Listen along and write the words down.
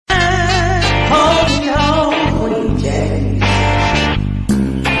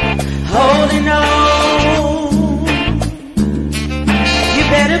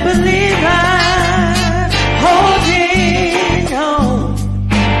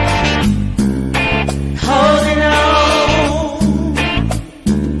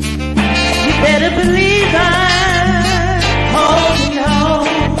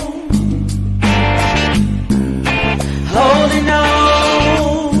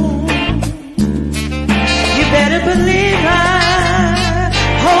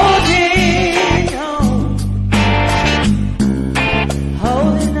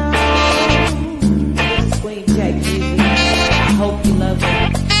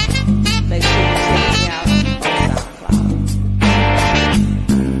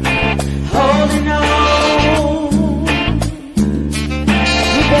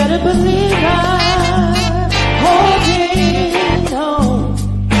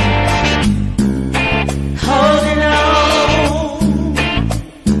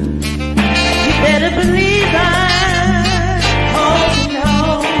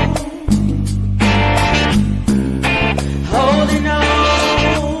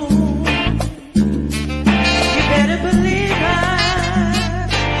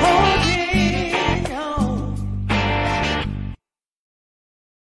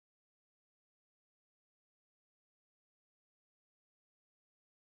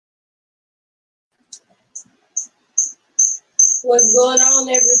What's going on,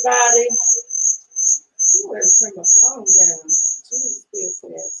 everybody? I'm going to turn my phone down. Jesus,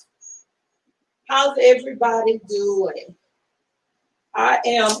 business. How's everybody doing? I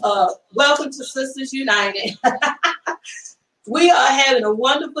am, welcome to Sisters United. We are having a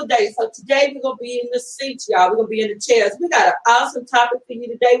wonderful day. So today we're going to be in the seats, y'all. We're going to be in the chairs. We got an awesome topic for you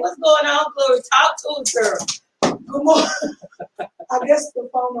today. What's going on, Glory? Talk to us, girl. Good morning. I guess the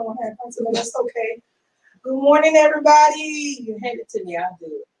phone don't have something, but that's okay. Good morning, everybody. You hand it to me, I'll do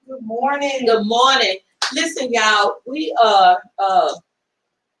it. Good morning. Good morning. Listen, y'all, we are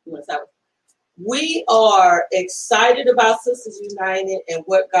excited about Sisters United and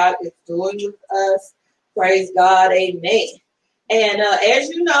what God is doing with us. Praise God, amen. And as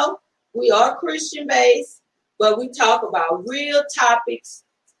you know, we are Christian-based, but we talk about real topics,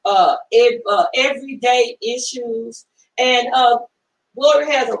 everyday issues, and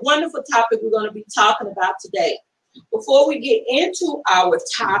Glory has a wonderful topic we're going to be talking about today. Before we get into our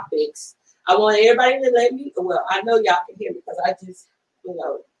topics, I want everybody to let me, well, I know y'all can hear me because I just,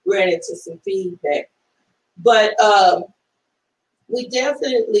 ran into some feedback. But we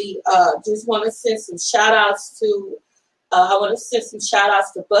definitely just want to send some shout outs to, I want to send some shout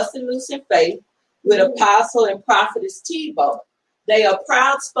outs to Bustin' Loose in Faith with Apostle and Prophetess Tebow. They are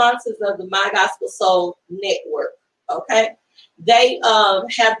proud sponsors of the My Gospel Soul Network. Okay. They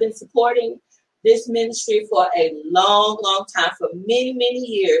have been supporting this ministry for a long, long time, for many, many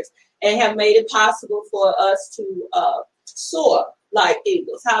years, and have made it possible for us to soar like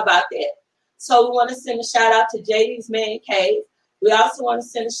eagles. How about that? So we want to send a shout out to JD's Man Cave. We also want to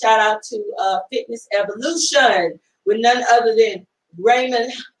send a shout out to Fitness Evolution with none other than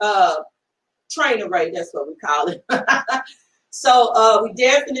Raymond Trainer Ray. That's what we call it. So we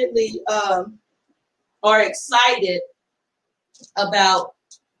definitely are excited about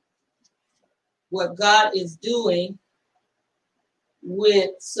what God is doing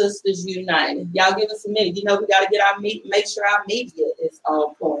with Sisters United. Y'all give us a minute. We got to get our make sure our media is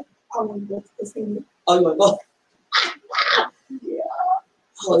on point. I want to go to the Oh, you want to go? Yeah.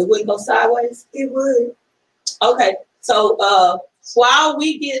 Oh, it wouldn't go sideways? It would. Okay. So while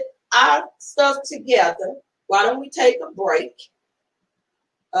we get our stuff together, why don't we take a break?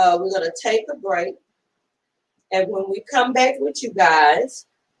 We're going to take a break. And when we come back with you guys,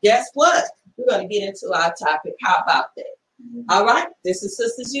 guess what? We're going to get into our topic. How about that? Mm-hmm. All right. This is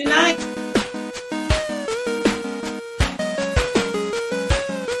Sisters Unite.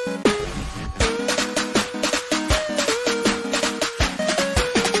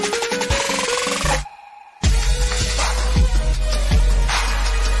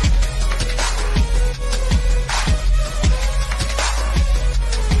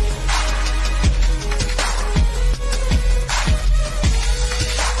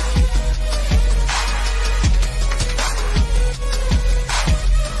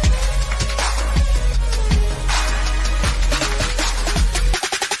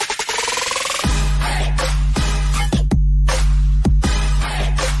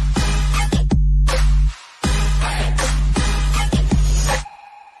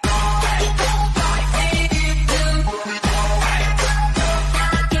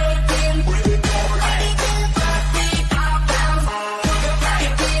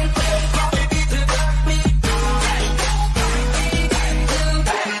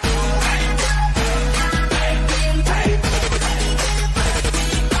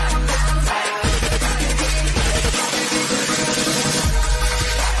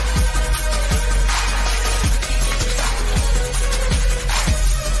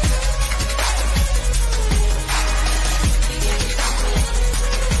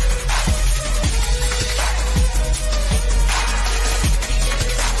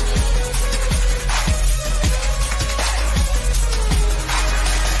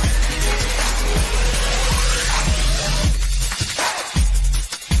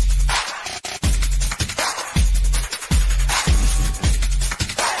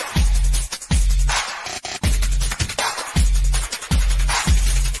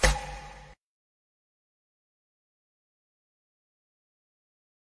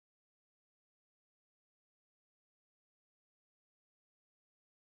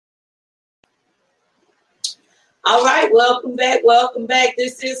 All right, welcome back. Welcome back.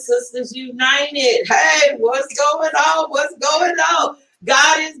 This is Sisters United. Hey, what's going on? What's going on?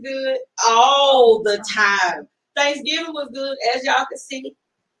 God is good all the time. Thanksgiving was good, as y'all can see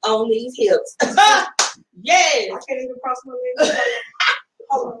on these hips. Yes. I can't even cross my legs.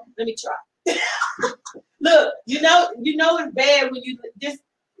 Hold on. Let me try. Look, you know it's bad when you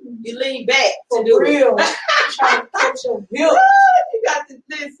lean back to do real. it. Trying to catch your hips. You got to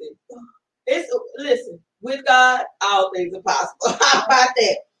listen. Listen. with God, all things are possible. How about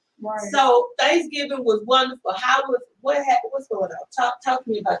that? Right. So Thanksgiving was wonderful. What's going on? Talk to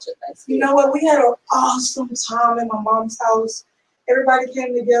me about your Thanksgiving. You know what? We had an awesome time in my mom's house. Everybody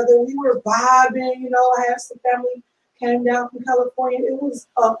came together. We were vibing. You know, I had some family came down from California. It was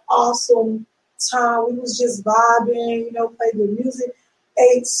an awesome time. We was just vibing. You know, played the music.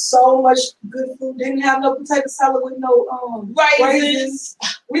 Ate so much good food. Didn't have no potato salad with no raisins.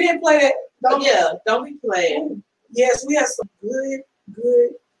 We didn't play that. Don't be playing. Yes, we had some good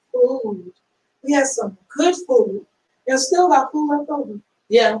food. We had some good food. There's still got food left over.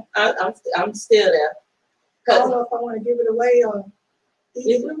 Yeah, I'm still there. I don't know if I want to give it away or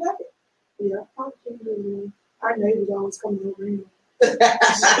give it away. Yeah, I'll give it away. Our neighbors always coming over here.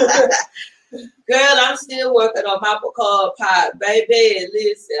 Girl, I'm still working on my pecan pie. Baby,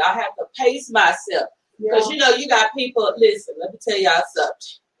 listen, I have to pace myself. Because, you know, you got people, listen, let me tell y'all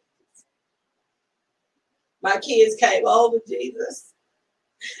something. My kids came over, Jesus.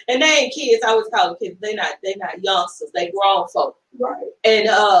 And they ain't kids. I always call them kids. They not youngsters. They grown folk. Right. And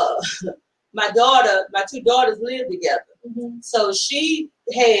my two daughters live together. Mm-hmm. So she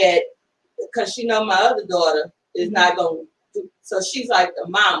had, because she know my other daughter is not going to, so she's like the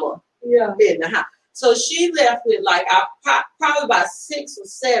mama in the house. So she left with like probably about 6 or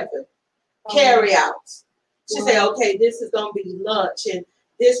 7 carry-outs. She said, okay, this is going to be lunch, and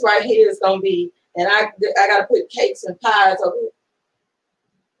this right here is going to be, and I got to put cakes and pies over it.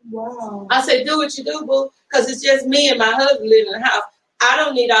 Wow. I said, do what you do, boo, because it's just me and my husband living in the house. I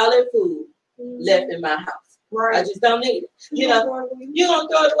don't need all that food left in my house. Right. I just don't need it. You know, you're going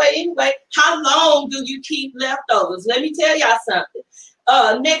to throw it away anyway. How long do you keep leftovers? Let me tell y'all something.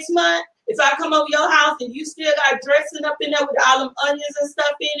 Next month, if I come over your house and you still got dressing up in there with all them onions and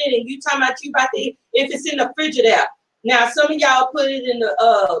stuff in it, and you talking about you about to eat, if it's in the Frigidaire. Now, some of y'all put it in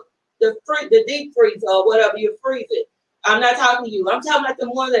the deep freezer or whatever you freeze it. I'm not talking to you. I'm talking about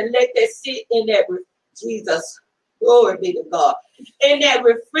the ones that let that sit in that, Jesus, glory be to God, in that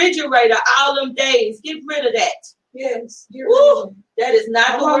refrigerator all them days. Get rid of that. Yes. Woo, that is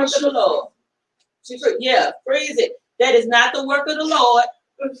not the work of the Lord. Freeze it. That is not the work of the Lord.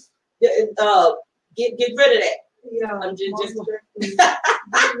 Get rid of that. Yeah. I'm just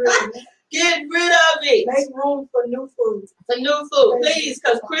get rid of it. Make room for new food. Please,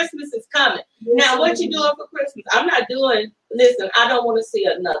 because Christmas is coming. Yes, now, what you doing for Christmas? I'm not doing, listen, I don't want to see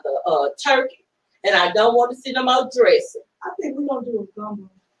another turkey, and I don't want to see no more dressing. I think we're going to do a gumbo.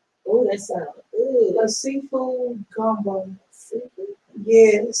 Oh, that sounds good. A seafood gumbo. Seafood?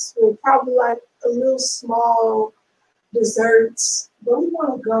 Yes. We'll probably like a little small desserts, but we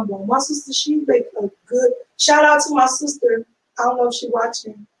want a gumbo. My sister, she make a good, shout out to my sister. I don't know if she's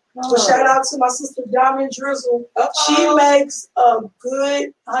watching. But shout out to my sister, Diamond Drizzle. She makes a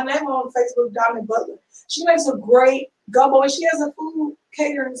good, her name on Facebook, Diamond Butler. She makes a great gumbo, and she has a food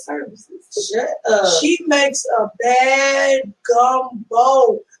catering services. Shut up. She makes a bad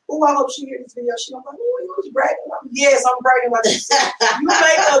gumbo. Oh, I hope she hears this video. She's like, oh, you was bragging about me. Yes, I'm bragging about you. You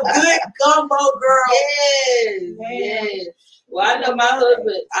make a good gumbo, girl. Yes, yes. Well, I know my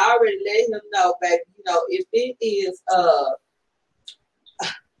husband, I already let him know, baby, you know, if it is,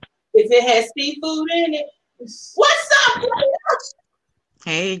 if it has seafood in it, what's up?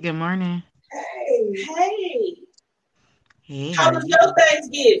 Hey, good morning. Hey. How was your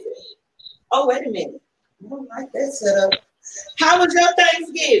Thanksgiving? Oh, wait a minute. I don't like that setup. How was your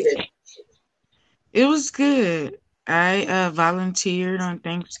Thanksgiving? It was good. I volunteered on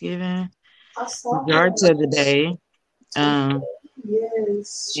Thanksgiving, majority of the day.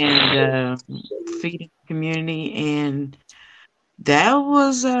 Yes. And feeding the community, and that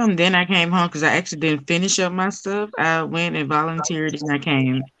was then I came home because I actually didn't finish up my stuff. I went and volunteered, and I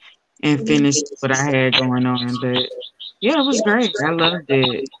came and finished what I had going on. But yeah, it was great. I loved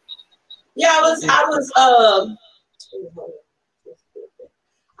it. Yeah, I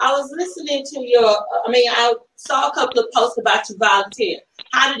was listening to your, I saw a couple of posts about you volunteering.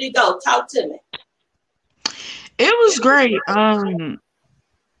 How did it go? Talk to me. It was great. I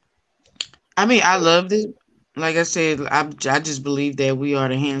loved it. Like I said, I just believe that we are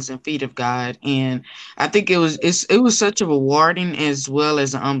the hands and feet of God, and I think it was such a rewarding as well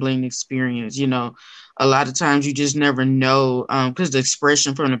as an humbling experience. You know, a lot of times you just never know because the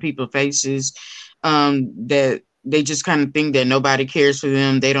expression from the people's faces that they just kind of think that nobody cares for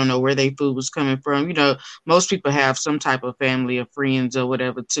them. They don't know where their food was coming from. You know, most people have some type of family or friends or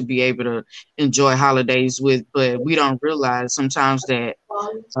whatever to be able to enjoy holidays with, but we don't realize sometimes that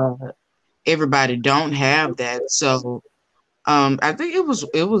everybody don't have that. So I think it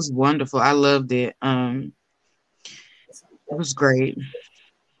was wonderful. I loved it. It was great.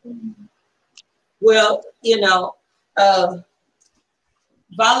 Well,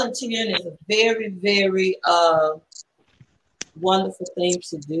 volunteering is a very, very wonderful thing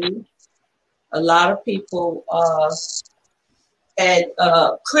to do. A lot of people at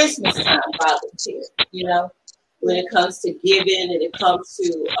Christmas time volunteer, when it comes to giving and it comes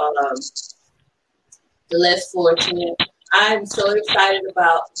to the less fortunate. I'm so excited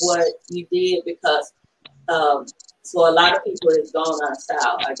about what you did because for a lot of people it's gone out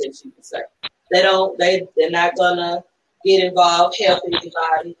south, I guess you could say. They're not gonna get involved, help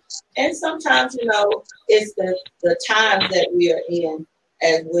anybody. And sometimes, it's the times that we are in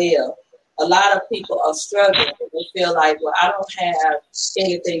as well. A lot of people are struggling and they feel like, well, I don't have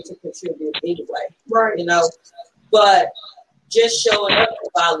anything to contribute anyway. Right. But just showing up to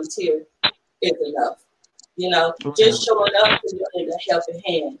volunteer is enough. Just showing up in a helping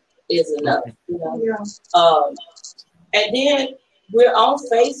hand is enough. Yeah. And then we're on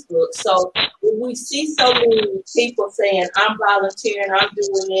Facebook, so we see so many people saying, "I'm volunteering, I'm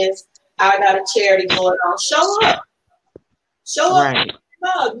doing this, I got a charity going on." Show up. Right.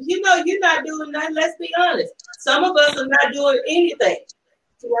 No, you're not doing nothing. Let's be honest. Some of us are not doing anything.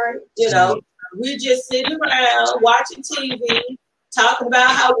 Right. We're just sitting around watching TV, talking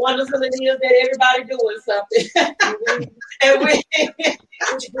about how wonderful it is that everybody doing something. And we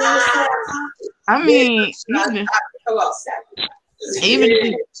I mean,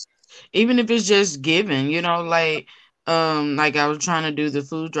 even if it's just giving, like I was trying to do the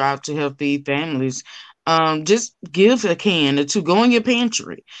food drive to help feed families. Just give a can or two, go in your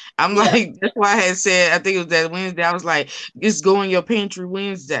pantry. I'm like, that's why I had said, I think it was that Wednesday, I was like, just go in your pantry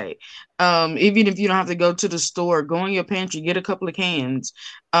Wednesday. Even if you don't have to go to the store, go in your pantry, get a couple of cans.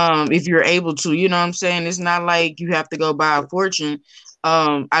 If you're able to, you know what I'm saying? It's not like you have to go buy a fortune.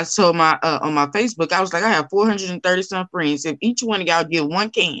 I told my on my Facebook, I was like, I have 430 some friends. If each one of y'all give one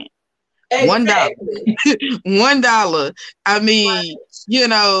can, exactly. $1.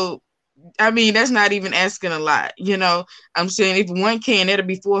 I mean, that's not even asking a lot. I'm saying if one can, that'll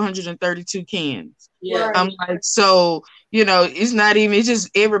be 432 cans. Yeah. I'm like, so, it's not even, it's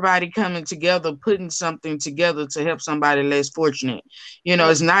just everybody coming together, putting something together to help somebody less fortunate.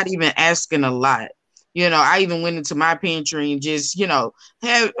 It's not even asking a lot. I even went into my pantry and just,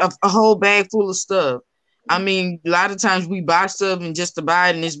 had a whole bag full of stuff. I mean, a lot of times we buy stuff and just to buy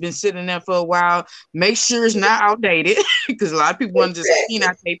it and it's been sitting there for a while. Make sure it's not outdated because a lot of people want to just clean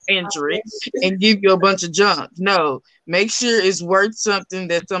out their pantry and give you a bunch of junk. No, make sure it's worth something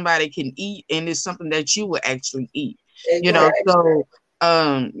that somebody can eat and it's something that you will actually eat. So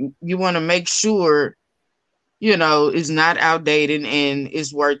you want to make sure it's not outdated and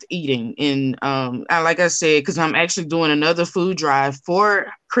it's worth eating. And like I said, because I'm actually doing another food drive for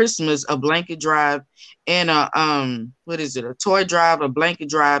Christmas, a blanket drive and a toy drive, a blanket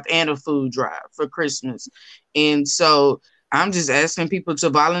drive, and a food drive for Christmas. And so I'm just asking people to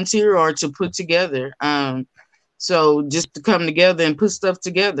volunteer or to put together. So just to come together and put stuff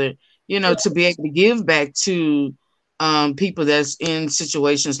together, to be able to give back to people that's in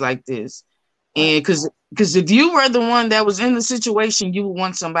situations like this. And because if you were the one that was in the situation, you would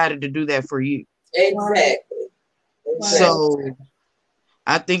want somebody to do that for you. Exactly. So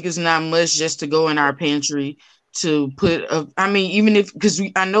I think it's not much just to go in our pantry to put even if, because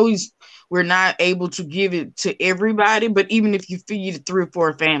I know we're not able to give it to everybody, but even if you feed 3 or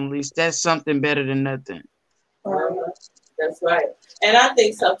 4 families, that's something better than nothing. That's right. And I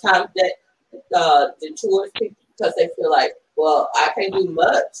think sometimes that deters people because they feel like, well, I can't do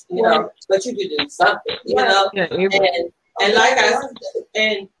much, but you can do something, Yeah,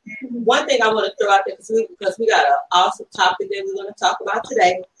 and one thing I want to throw out there because we got an awesome topic that we're going to talk about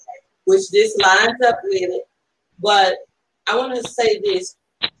today, which this lines up with it. But I want to say this: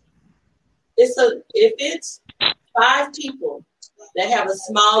 if it's 5 people that have a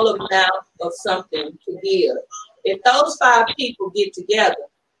small amount of something to give, if those 5 people get together,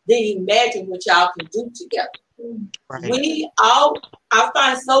 then imagine what y'all can do together. Right. I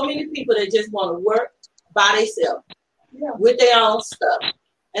find so many people that just want to work by themselves with their own stuff.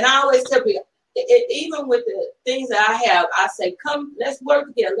 And I always tell people, even with the things that I have, I say, come, let's work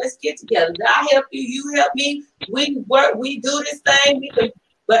together. Let's get together. I help you, you help me. We work, we do this thing.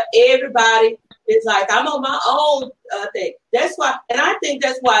 But everybody is like, I'm on my own thing. That's why, and I think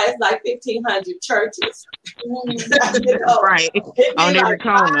that's why it's like 1,500 churches. Right. On every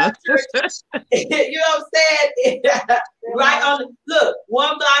corner. You know what I'm saying? Right on. Look,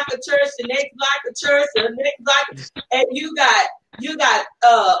 one block of church, the next block of church, the next block, and you got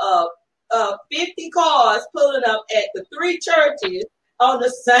 50 cars pulling up at the 3 churches on the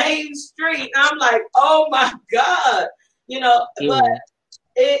same street. I'm like, oh my God, Yeah. But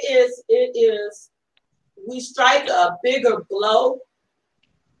it is we strike a bigger blow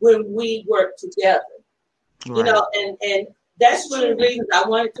when we work together. Right. You know, and that's one of the reasons I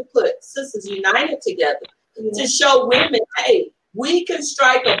wanted to put Sisters United together, to show women, hey, we can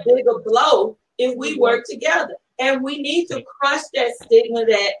strike a bigger blow if we work together. And we need to crush that stigma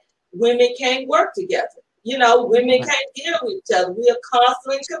that women can't work together. You know, women can't deal with each other. We are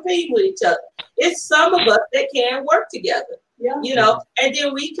constantly competing with each other. It's some of us that can work together. Yeah. You know, and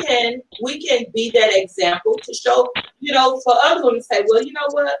then we can be that example to show, you know, for other women to say, well, you know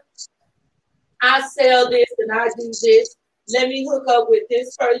what? I sell this and I do this. Let me hook up with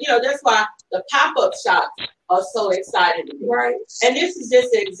this person. You know, that's why the pop-up shops are so exciting to me. Right. And this is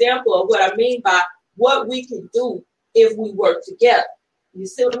just an example of what I mean by what we can do if we work together. You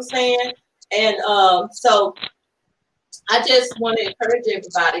see what I'm saying? And so I just want to encourage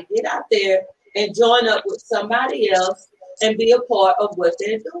everybody, get out there and join up with somebody else and be a part of what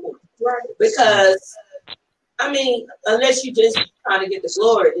they're doing. Right. Because, I mean, unless you just trying to get the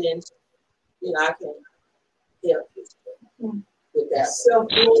glory, then, you know, I can't help you with that.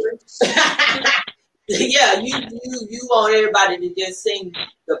 Self-glory. Yeah, you want everybody to just sing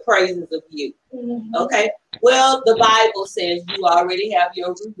the praises of you. Mm-hmm. Okay? Well, the Bible says you already have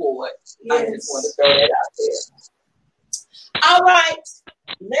your reward. Yes. I just want to throw that out there. All right.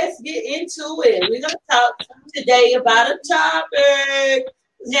 Let's get into it. We're going to talk today about a topic.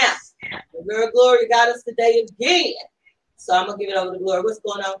 Now, the girl Glory got us today again. So I'm going to give it over to Glory. What's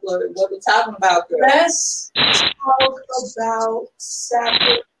going on, Glory? What are we talking about, girl? Let's talk about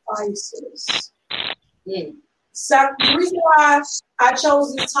sacrifices. The reason why I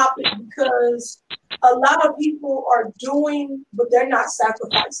chose this topic because a lot of people are doing, but they're not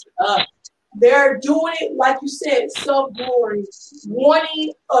sacrificing. They're doing it, like you said, self-glory,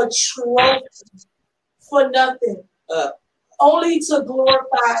 wanting a trophy for nothing, only to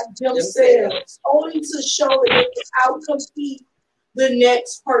glorify themselves, only to show that they can outcompete the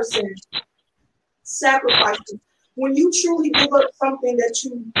next person. Sacrificing. When you truly give up something that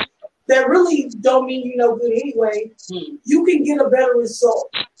really don't mean you no good anyway, you can get a better result.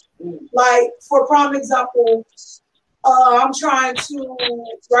 Like, for prime example, I'm trying to,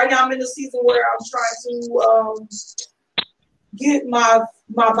 right now I'm in a season where I'm trying to get my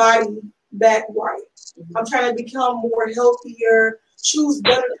body back right. I'm trying to become more healthier, choose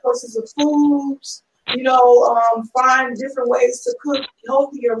better choices of foods, you know, find different ways to cook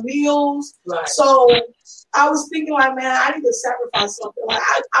healthier meals. Right. So I was thinking like, man, I need to sacrifice something. Like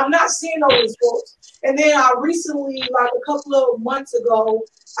I'm not seeing those results. And then I recently, like a couple of months ago,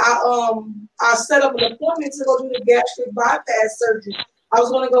 I set up an appointment to go do the gastric bypass surgery. I was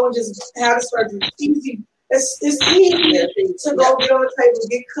going to go and just have the surgery. It's easy. It's easy to go get on the table,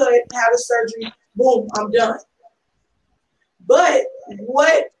 get cut, have the surgery. Boom, I'm done. But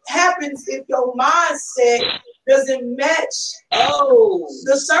what happens if your mindset doesn't match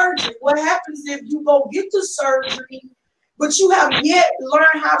the surgery? What happens if you go get the surgery, but you have yet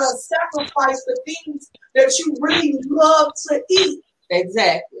learned how to sacrifice the things that you really love to eat?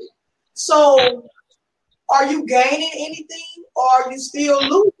 Exactly. So are you gaining anything, or are you still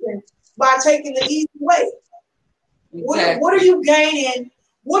losing by taking the easy way? Exactly. What are you gaining?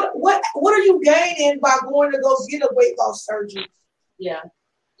 What are you gaining by going to go get a weight loss surgery? Yeah.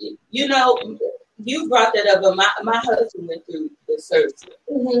 You know, you brought that up, but my husband went through the surgery.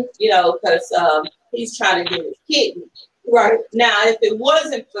 Mm-hmm. You know, because he's trying to get his kidney. Right. Now, if it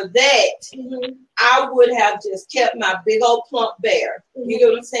wasn't for that, I would have just kept my big old plump bear. You know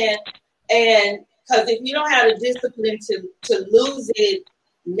what I'm saying? And because if you don't have the discipline to lose it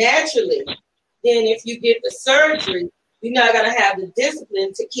naturally, then if you get the surgery, you're not going to have the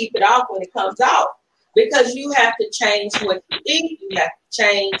discipline to keep it off when it comes off, because you have to change what you eat. You have to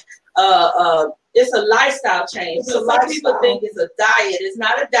change. It's a lifestyle change. So some people think it's a diet. It's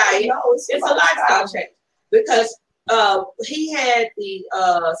not a diet. No, it's a lifestyle change, because he had the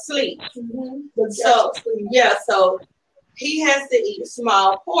sleep. So so he has to eat a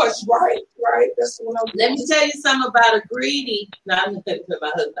small portion. Right. That's what I'm. Let me tell you something about a greedy. No, I'm not going to put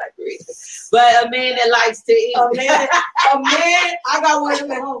my husband not greedy, but a man that likes to eat. A man. I got one of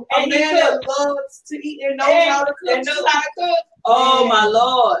them at home. A man that loves to eat and knows how to cook. Oh my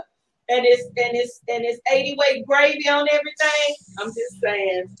Lord! And it's 80 weight gravy on everything. I'm just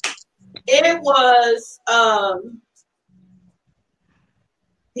saying. It was.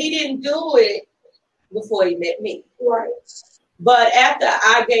 He didn't do it before he met me. Right. But after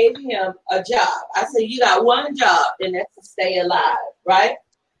I gave him a job, I said, you got one job, and that's to stay alive, right?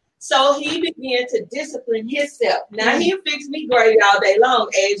 So he began to discipline himself. Now, he'll fix me gravy all day long,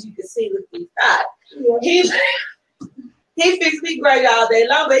 as you can see with these thighs. Yeah. He fixed me great all day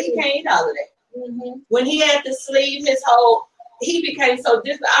long, but he can't eat all of that. Mm-hmm. When he had to sleeve his whole, he became so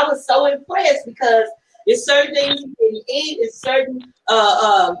different. I was so impressed because it's certain things he didn't eat. It's certain,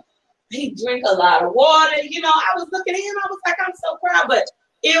 he drink a lot of water. You know, I was looking at him. I was like, I'm so proud. But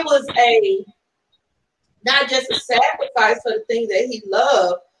it was not just a sacrifice for the things that he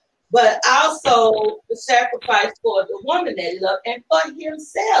loved, but also the sacrifice for the woman that he loved and for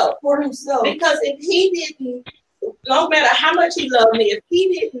himself. For himself. Because if he didn't, no matter how much he loved me, if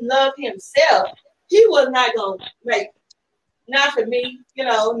he didn't love himself, he was not going to make, not for me, you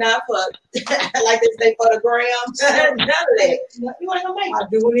know, not for, like they say, for the gram, none of that. You want to make, I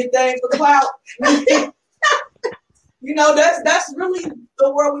do anything for clout. You know, that's really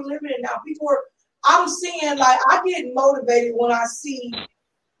the world we live in now. People are, I'm seeing, like, I get motivated when I see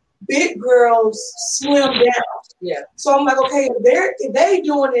big girls slim down. Yeah. So I'm like, okay, if they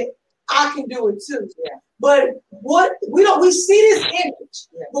doing it, I can do it too. Yeah. But we see this image,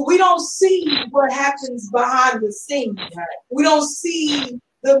 but we don't see what happens behind the scenes. Right. We don't see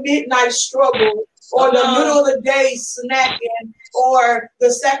the midnight struggle or the middle of the day snacking or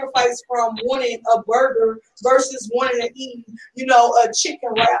the sacrifice from wanting a burger versus wanting to eat, you know, a chicken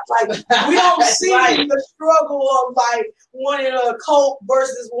wrap. Like, we don't see the struggle of like wanting a Coke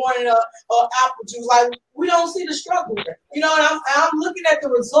versus wanting a apple juice. Like, we don't see the struggle. You know, and I'm looking at the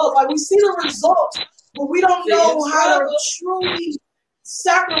results. Like, we see the results, but we don't know how to truly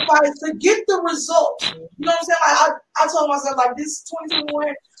sacrifice to get the results. You know what I'm saying? Like, I told myself, like, this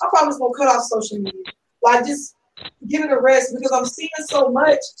 2021, I'm probably just gonna cut off social media. Like, just give it a rest because I'm seeing so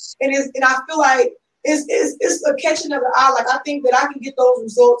much, and I feel like it's a catching of the eye. Like, I think that I can get those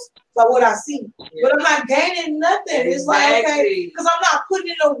results by what I see, but I'm not gaining nothing. It's like, okay, because I'm not putting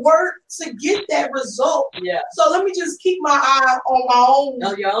in the work to get that result. Yeah. So let me just keep my eye on my own,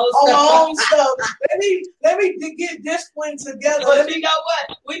 my own stuff. Let me get discipline together. But you know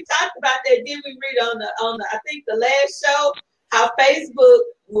what? We talked about that. Did we read on the I think the last show how Facebook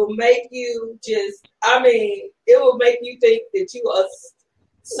will make you just, I mean, it will make you think that you are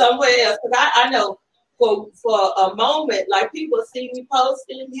somewhere else. Because I know for a moment, like, people see me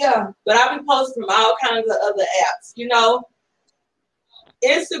posting, but I be posting from all kinds of other apps. You know,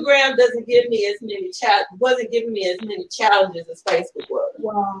 Instagram doesn't give me as many wasn't giving me as many challenges as Facebook was.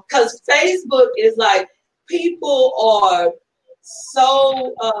 Wow. Because Facebook is like, people are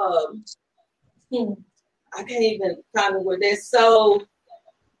so I can't even find the word. They're so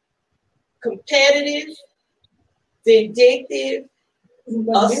competitive, vindictive,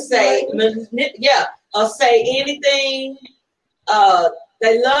 or say anything.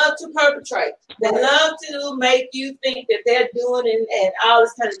 They love to perpetrate. They love to make you think that they're doing and all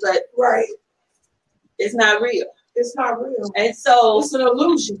this kind of stuff. Right. It's not real. It's not real. And so it's an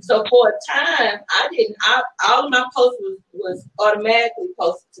illusion. So for a time, all of my posts was automatically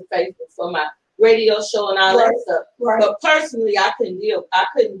posted to Facebook for my radio show and all that stuff. Right. But personally, I couldn't deal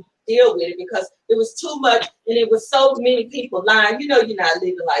with it because it was too much, and it was so many people lying. You know, you're not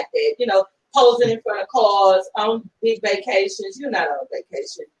living like that. You know, posing in front of cars on big vacations. You're not on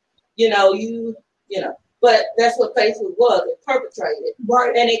vacation. You know. But that's what Facebook was. It perpetrated.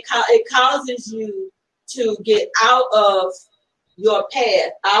 Right. And it causes you to get out of your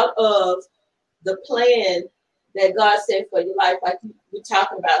path, out of the plan that God set for your life. Like we're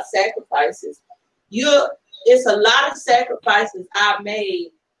talking about sacrifices. It's a lot of sacrifices I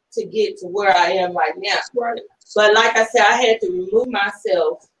made to get to where I am right now. Right. But like I said, I had to remove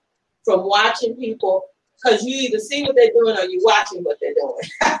myself from watching people, because you either see what they're doing or you're watching what they're doing.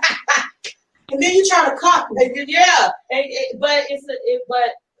 And then you try to copy. Yeah. But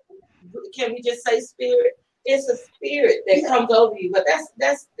can we just say spirit? It's a spirit that comes over you. But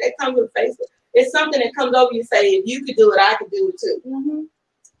that comes with Facebook. It's something that comes over you. Say, if you could do it, I could do it too. Mm-hmm.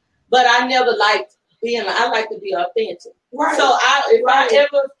 But I never liked I like to be authentic. Right. So if I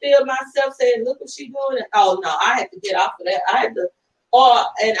ever feel myself saying, look what she's doing, oh no, I had to get off of that.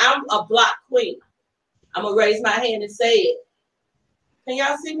 And I'm a block queen. I'm going to raise my hand and say it. Can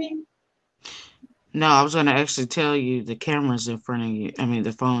y'all see me? No, I was going to actually tell you the camera's in front of you. I mean,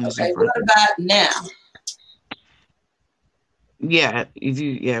 the phone is in front of you. What about now? Yeah,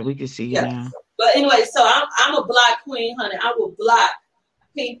 we can see you now. But anyway, so I'm a block queen, honey. I will block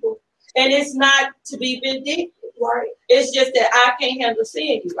people. And it's not to be vindictive. Right. It's just that I can't handle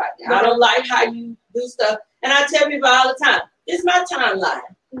seeing you right now. Right. I don't like how you do stuff. And I tell people all the time, it's my timeline.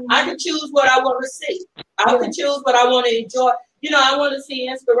 Mm-hmm. I can choose what I want to see. I can choose what I want to enjoy. You know, I want to see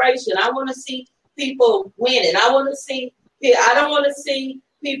inspiration. I want to see people winning. I don't want to see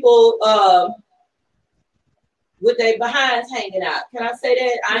people with their behinds hanging out. Can I say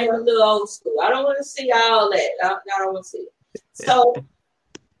that? I am a little old school. I don't want to see all that. I don't want to see it. So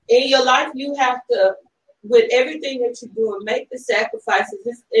in your life, you have to, with everything that you're doing, make the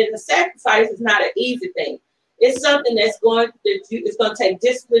sacrifices. And the sacrifice is not an easy thing. It's something it's going to take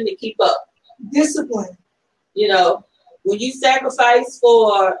discipline to keep up. Discipline. You know, when you sacrifice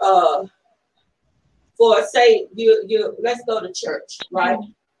for say you let's go to church, right?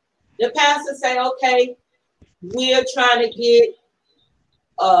 Mm-hmm. The pastor say, okay, we're trying to get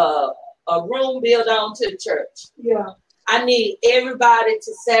a room built onto the church. Yeah. I need everybody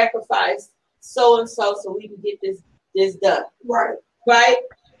to sacrifice so and so we can get this done. Right. Right?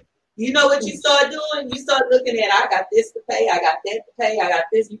 You know what you start doing? You start looking at, I got this to pay, I got that to pay, I got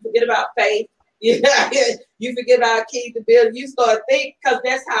this. You forget about faith. You forget about keys to build. You start thinking, because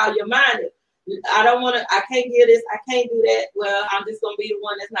that's how your mind is. I can't give this, I can't do that. Well, I'm just going to be the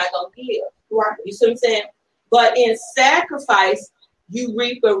one that's not going to give. Right. You see what I'm saying? But in sacrifice, you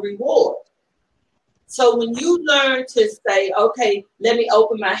reap a reward. So when you learn to say, okay, let me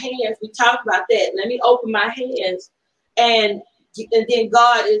open my hands, we talked about that. Let me open my hands, and then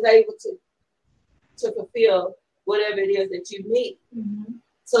God is able to fulfill whatever it is that you need. Mm-hmm.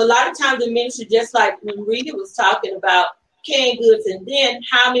 So a lot of times in ministry, just like when Rita was talking about canned goods, and then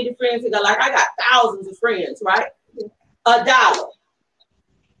how many friends you got? Like, I got thousands of friends, right? $1.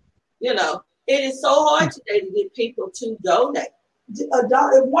 You know, it is so hard today to get people to donate. $1.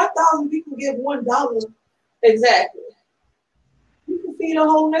 If 1,000 people give $1, exactly, you can feed a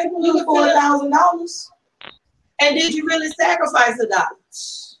whole neighborhood for $1,000. And did you really sacrifice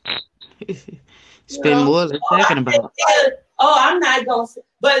 $1? Spend more than talking about. I'm not going to.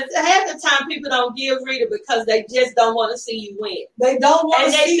 But half the time, people don't give Rita because they just don't want to see you win. They don't want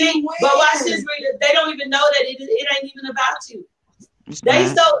to see you win. But watch this, Rita. They don't even know that it ain't even about you.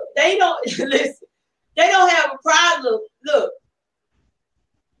 They don't listen. They don't have a problem. Look,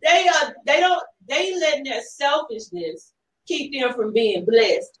 they letting their selfishness keep them from being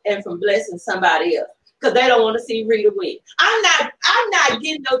blessed and from blessing somebody else, because they don't want to see Rita win. I'm not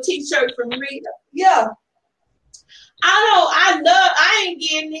getting no t-shirt from Rita. Yeah. I ain't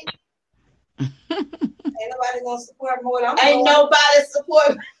getting it. Ain't nobody gonna support more than Ain't nobody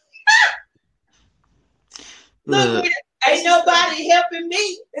support. Look, ain't nobody helping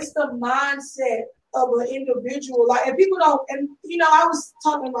me. It's the mindset of an individual. Like, and people don't, and I was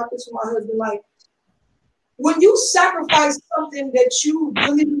talking about this with my husband, like, when you sacrifice something that you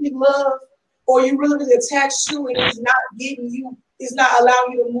really, really love, or you really, really attached to, and it's not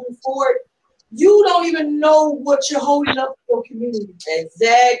allowing you to move forward, you don't even know what you're holding up for your community.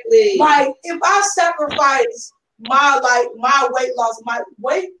 Exactly. Like, if I sacrifice my weight loss,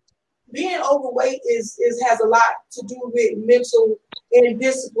 being overweight has a lot to do with mental and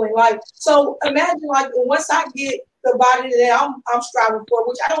discipline. Like, so imagine, like, once I get the body that I'm striving for,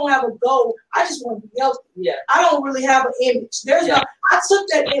 which I don't have a goal, I just want to be healthy. Yeah. I don't really have an image.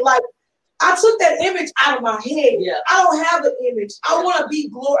 I took that image out of my head. Yeah. I don't have an image. I want to be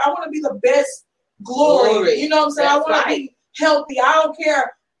glory. I want to be the best glory. You know what I'm saying? That's I want to be healthy. I don't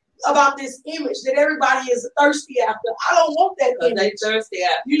care about this image that everybody is thirsty after. I don't want that image. They thirsty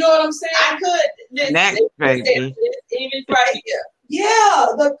after. You know what I'm saying? I could. This image right here. Yeah,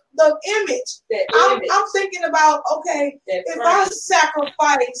 the image. I'm thinking about, okay, if I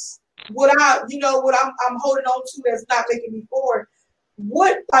sacrifice what I'm holding on to that's not making me forward,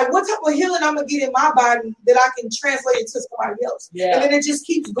 what type of healing I'm gonna get in my body that I can translate it to somebody else? Yeah. And then it just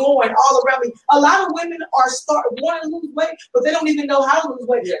keeps going all around me. A lot of women are wanting to lose weight, but they don't even know how to lose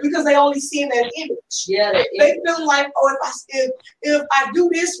weight because they only see that image. Yeah, they feel like, if I do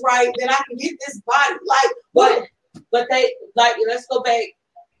this right, then I can get this body. Like, but they like. Let's go back.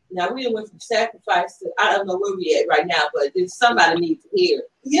 Now we went from sacrifice to, I don't know where we at right now, but somebody needs to hear.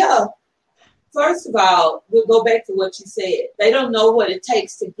 Yeah. First of all, we'll go back to what you said. They don't know what it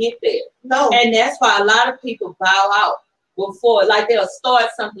takes to get there. No. And that's why a lot of people bow out before. Like, they'll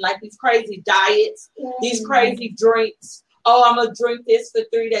start something like these crazy diets, these crazy drinks. Oh, I'm going to drink this for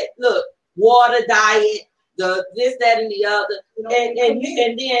 3 days. Look, water diet, this, that, and the other. And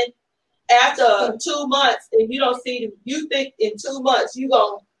then after 2 months, and you don't see them, you think in 2 months you're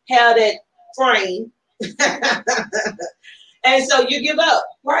going to have that frame. And so you give up,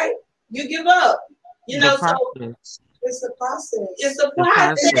 right? You give up, so it's a process. It's a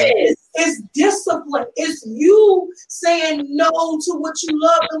process. It's discipline. It's you saying no to what you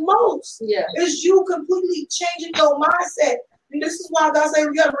love the most. Yeah. It's you completely changing your mindset. And this is why God said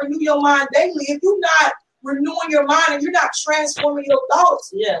you got to renew your mind daily. If you're not renewing your mind and you're not transforming your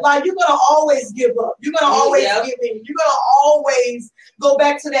thoughts, like you're gonna always give up. You're gonna always give in. You're gonna always go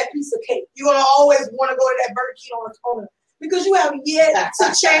back to that piece of cake. You're gonna always want to go to that Burger King on the corner because you have yet to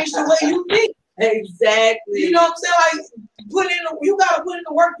change the way you think. Exactly. You know what I'm saying? Like you gotta put in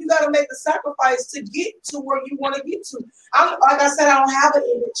the work. You gotta make the sacrifice to get to where you want to get to. Like I said, I don't have an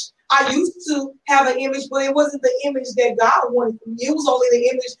image. I used to have an image, but it wasn't the image that God wanted from me. It was only the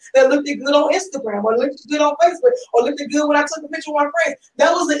image that looked good on Instagram or looked good on Facebook or looked good when I took a picture with my friends.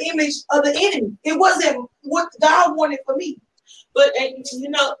 That was the image of the enemy. It wasn't what God wanted for me. But you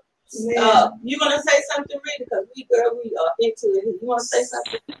know, you want to say something, Rita? Because we are into it. You want to say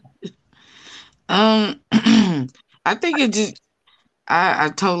something? I think it just. I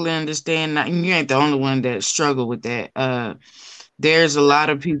totally understand. You ain't the only one that struggle with that. There's a lot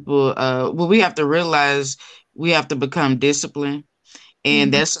of people. Well, we have to realize we have to become disciplined,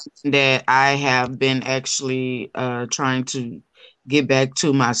 and that's something that I have been actually trying to get back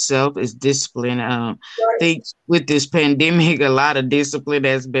to myself is discipline. I think with this pandemic, a lot of discipline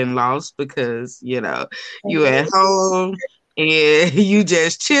has been lost because you at home and you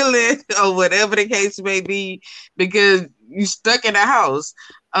just chilling or whatever the case may be because you stuck in the house.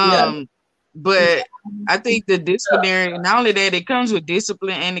 But I think the disciplinary, not only that, it comes with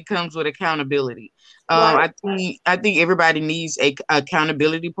discipline and it comes with accountability. I think everybody needs a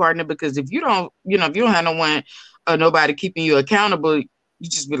accountability partner because if you don't, if you don't have no one or nobody keeping you accountable, you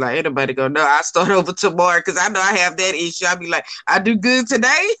just be like, anybody go, no, I start over tomorrow because I know I have that issue. I'll be like, I do good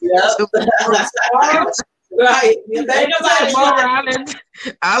today. Right.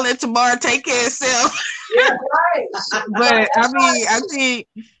 I'll let tomorrow take care of itself. But I think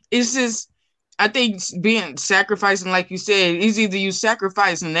it's just, I think being sacrificing, like you said, is either you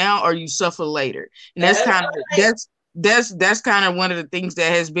sacrifice now or you suffer later. And that's kind of one of the things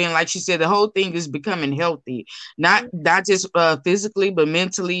that has been, like she said, the whole thing is becoming healthy, not just physically, but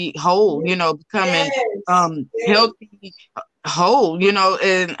mentally whole, becoming healthy, whole,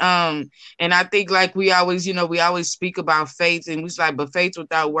 and I think like we always speak about faith and it's like, but faith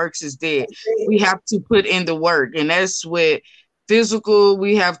without works is dead. We have to put in the work, and that's what physical,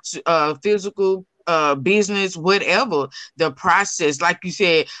 we have to physical, business, whatever the process. Like you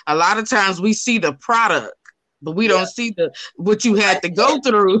said, a lot of times we see the product, but we don't see what you had to go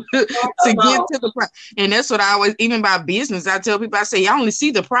through to get to the product. And that's what I always, even by business, I tell people, I say, y'all only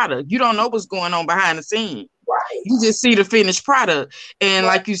see the product. You don't know what's going on behind the scenes. Right. You just see the finished product. And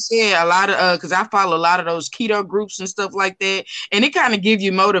like you said, a lot of because I follow a lot of those keto groups and stuff like that, and it kind of give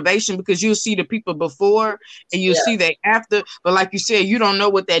you motivation because you'll see the people before and you'll see that after. But like you said, you don't know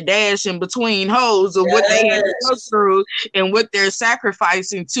what that dash in between holds or what they had to go through and what they're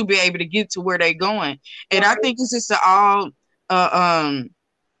sacrificing to be able to get to where they're going. And I think it's just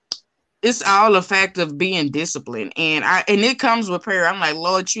it's all a fact of being disciplined, and it comes with prayer. I'm like,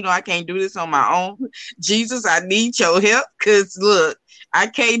 Lord, I can't do this on my own. Jesus, I need your help because look, I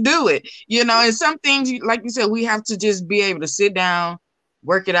can't do it. And some things, like you said, we have to just be able to sit down,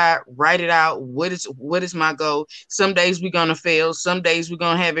 work it out, write it out. What is my goal? Some days we're gonna fail. Some days we're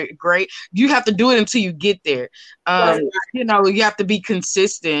gonna have it great. You have to do it until you get there. You have to be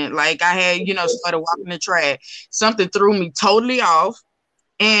consistent. Like I had, started walking the track. Something threw me totally off.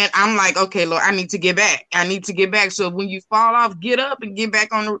 And I'm like, okay, Lord, I need to get back. So when you fall off, get up and get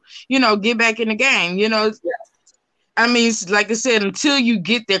back on get back in the game. I mean, like I said, until you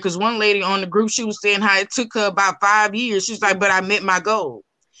get there, because one lady on the group, she was saying how it took her about 5 years. She's like, but I met my goal.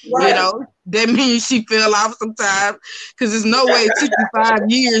 That means she fell off sometimes because there's no way it took you 5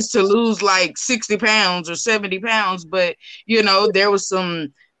 years to lose like 60 pounds or 70 pounds. But, there was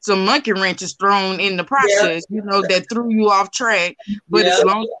some monkey wrenches thrown in the process, that threw you off track. But as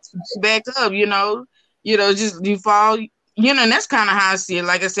long as you back up, just you fall, and that's kind of how I see it.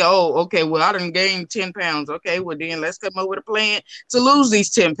 Like I said, oh, okay, well, I done gained 10 pounds. Okay, well, then let's come up with a plan to lose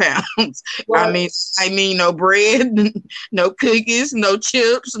these 10 pounds. Right. I mean, no bread, no cookies, no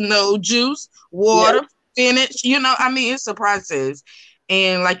chips, no juice, water, spinach. It's a process.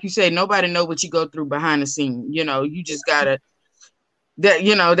 And like you said, nobody know what you go through behind the scene. You just gotta.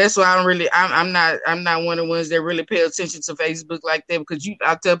 That's why I'm not one of the ones that really pay attention to Facebook like that because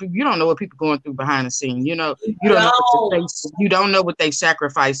I tell people you don't know what people going through behind the scene. You don't know what they're facing. You don't know what they're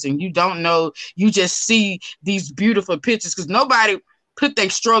sacrificing. You don't know. You just see these beautiful pictures because nobody put their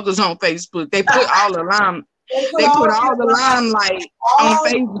struggles on Facebook. They put all the limelight on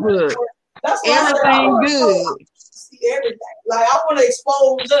Facebook. Everything good. See everything. Like I want to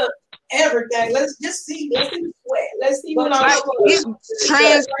expose everything. Let's see the sweat. Let's see what I'm doing.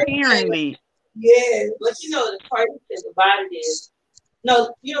 Transparently. Yeah. But the crazy thing about it is,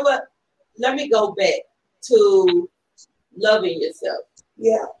 no, you know what? Let me go back. to loving yourself.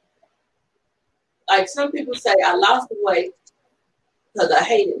 Yeah. Like some people say, I lost the weight because I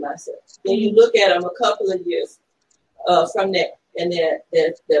hated myself. Then you look at them a couple of years from that, and then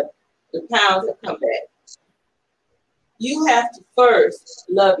the pounds have come back. You have to first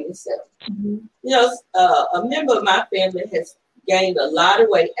love yourself. Mm-hmm. You know, a member of my family has gained a lot of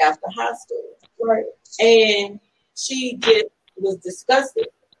weight after high school. Right. And she just was disgusted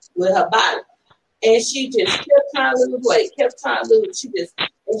with her body. And she just kept trying to lose weight, kept trying to lose.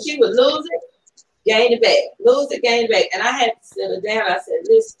 And she would lose it, gain it back, lose it, gain it back. And I had to sit her down. I said,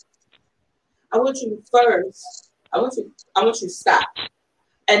 listen, I want you to stop.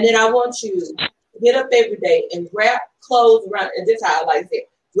 And then I want you to get up every day and wrap clothes around, and this is how I like it.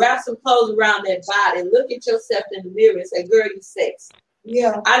 Wrap some clothes around that body, look at yourself in the mirror and say, girl, you sexy.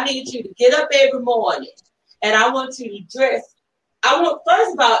 Yeah. I need you to get up every morning and I want you to dress. I want,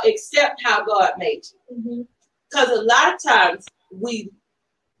 first of all, accept how God made you. Because a lot of times we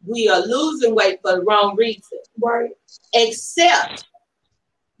are losing weight for the wrong reason. Right. Accept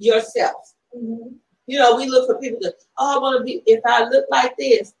yourself. Mm-hmm. You know, we look for people to, I want to be, if I look like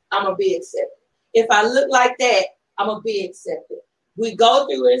this, I'm going to be accepted. If I look like that, I'm going to be accepted. We go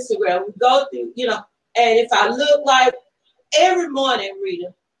through Instagram, we go through, you know, and if I look like, every morning,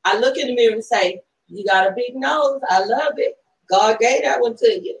 Rita, I look in the mirror and say, you got a big nose. I love it. God gave that one to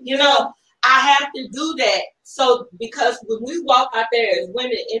you. You know, I have to do that. So, because when we walk out there as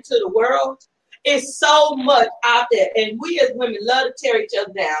women into the world, it's so much out there. And we as women love to tear each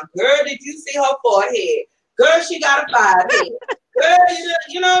other down. Girl, did you see her forehead? Girl, she got a 5 head. Girl,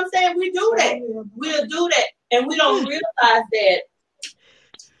 you know what I'm saying? We do that. We'll do that. And we don't realize that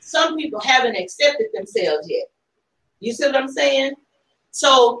some people haven't accepted themselves yet. You see what I'm saying?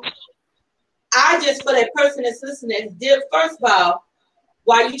 So I just, for that person that's listening, did first of all,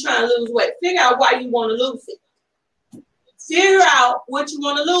 why you trying to lose weight? Figure out why you want to lose it. Figure out what you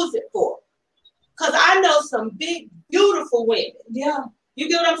want to lose it for. Because I know some big, beautiful women. Yeah. You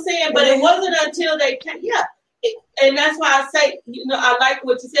get what I'm saying? But it wasn't until they came. Yeah. And that's why I say, you know, I like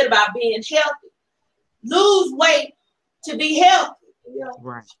what you said about being healthy. Lose weight to be healthy. Yeah.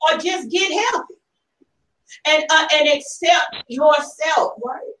 Right. Or just get healthy. And accept yourself.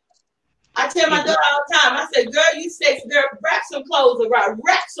 Right. I tell my daughter all the time, I say, girl, you sexy, girl, wrap some clothes around,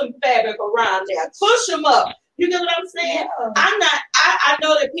 wrap some fabric around there, push them up. You get what I'm saying? Yeah. I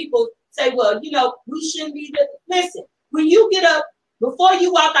know that people say, well, you know, we shouldn't be, listen, when you get up, before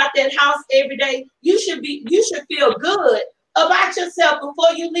you walk out that house every day, you should feel good about yourself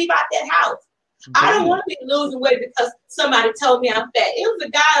before you leave out that house. I don't want to be losing weight because somebody told me I'm fat. It was a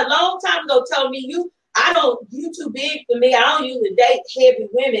guy a long time ago told me, you too big for me. I don't usually date heavy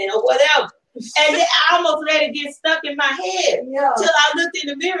women or whatever. And then I almost let it get stuck in my head. Yeah. Till I looked in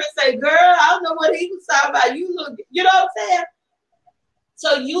the mirror and say, girl, I don't know what he was talking about. You look, you know what I'm saying?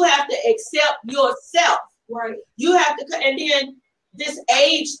 So you have to accept yourself. Right. You have to, and then this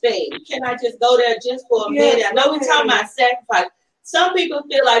age thing. Can I just go there just for a minute? I know we're talking about sacrifice. Some people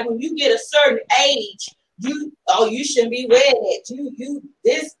feel like when you get a certain age, you shouldn't be wearing it. You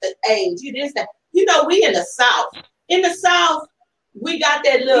this age, you this that. You know, we in the South. In the South, we got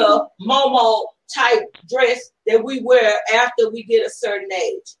that little Momo type dress that we wear after we get a certain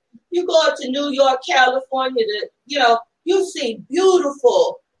age. You go up to New York, California, you see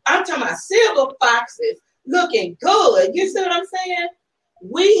beautiful, I'm talking about silver foxes looking good. You see what I'm saying?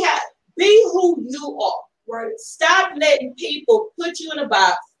 We have, be who you are. Right? Stop letting people put you in a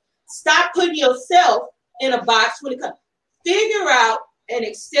box. Stop putting yourself in a box when it comes. Figure out and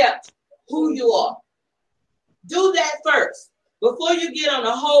accept who you are. Do that first before you get on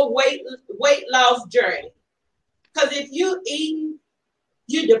a whole weight loss journey. Because if you eating,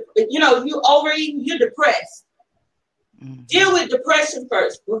 you overeating, you're depressed. Mm-hmm. Deal with depression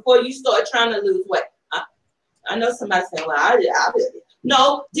first before you start trying to lose weight. I know somebody saying, well, I did.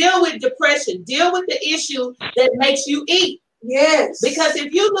 No, deal with depression. Deal with the issue that makes you eat. Yes. Because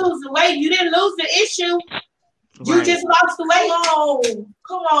if you lose the weight, you didn't lose the issue. You just lost the weight.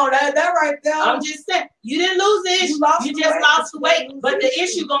 Come on, that right there. I'm just saying, you didn't lose the issue. You just lost the weight. But the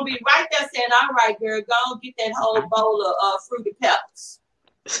issue gonna be right there saying, all right, girl, go and get that whole bowl of fruity pebbles.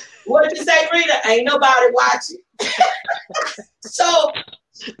 What you say, Rita? Ain't nobody watching. So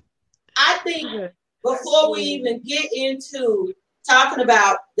I think before we even get into talking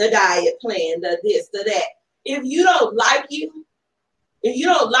about the diet plan, the this, the that, if you don't like you,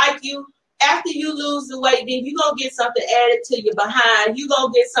 after you lose the weight, then you're going to get something added to your behind. You're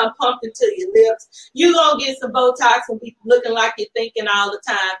going to get some pumped into your lips. You're going to get some Botox and be looking like you're thinking all the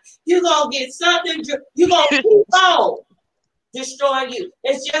time. You're going to get something. You're going to keep on. destroying you.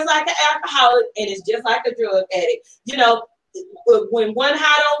 It's just like an alcoholic and it's just like a drug addict. You know, when one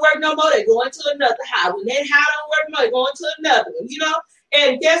high don't work no more, they go into another high. When that high don't work no more, they go into another one, you know?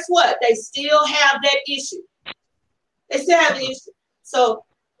 And guess what? They still have that issue. They still have the issue. So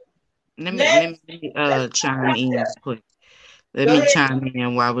let me chime in quick. Let me chime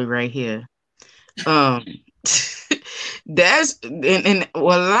in while we're right here. That's and a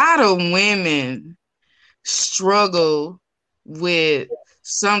lot of women struggle with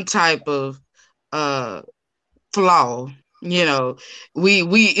some type of flaw. You know, we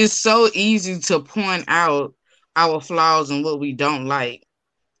it's so easy to point out our flaws and what we don't like.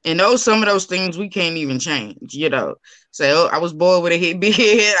 And some of those things we can't even change, you know. Say, oh, I was born with a big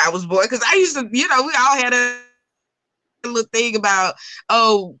head. I was born because I used to, you know, we all had a little thing about,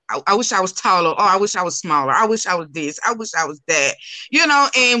 oh, I wish I was taller. Oh, I wish I was smaller. I wish I was this. I wish I was that, you know,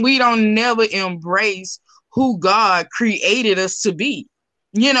 and we don't never embrace who God created us to be.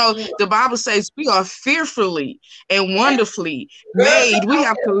 You know, the Bible says we are fearfully and wonderfully made. We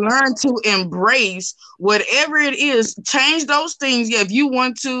have to learn to embrace whatever it is, change those things. Yeah, if you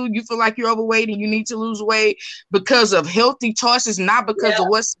want to, you feel like you're overweight and you need to lose weight because of healthy choices, not because of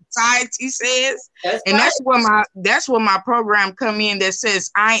what society says. That's where my program come in that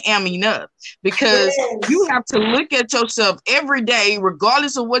says I am enough, because you have to look at yourself every day,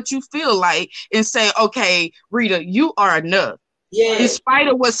 regardless of what you feel like, and say, okay, Rita, you are enough. In spite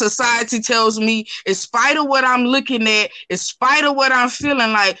of what society tells me, in spite of what I'm looking at, in spite of what I'm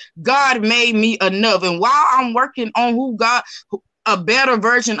feeling like, God made me enough. And while I'm working on a better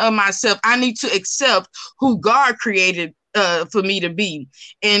version of myself, I need to accept who God created for me to be,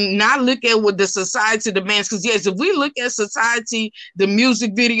 and not look at what the society demands. Because yes, if we look at society, the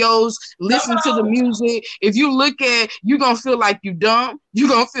music videos, listen to the music, if you look at, you're gonna feel like you dumb, you're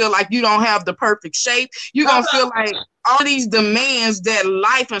gonna feel like you don't have the perfect shape, you're gonna feel like all these demands that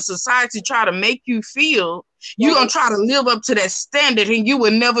life and society try to make you feel, you're gonna try to live up to that standard, and you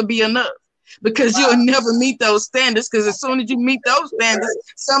will never be enough, because you'll never meet those standards. Because as soon as you meet those standards,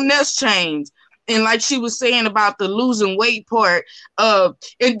 something else changes. And like she was saying about the losing weight part, and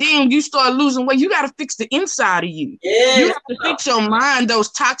then you start losing weight, you got to fix the inside of you. You have to fix your mind,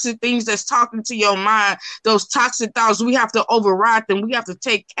 those toxic things that's talking to your mind, those toxic thoughts. We have to override them. We have to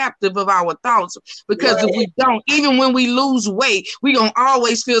take captive of our thoughts, because if we don't, even when we lose weight, we gonna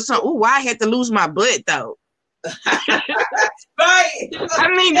always feel something. Oh, I had to lose my butt though. Right. I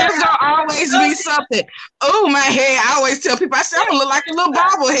mean, there's gonna always be something. Oh, my head. I always tell people, I say, I'm gonna look like a little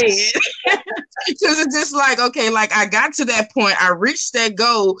bobblehead. Because it's just like, okay, like I got to that point, I reached that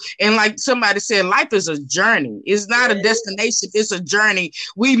goal, and like somebody said, life is a journey. It's not a destination, it's a journey.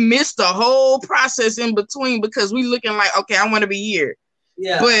 We missed the whole process in between because we looking like, okay, I want to be here.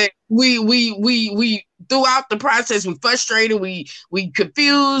 Yeah. But we throughout the process, we frustrated, we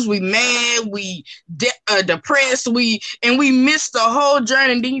confused, we mad, we depressed, we missed the whole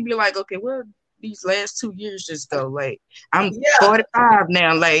journey. And then you be like, okay, well, these last 2 years just go. Like, I'm 45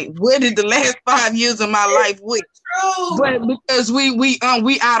 now. Like, where did the last 5 years of my life went? But because we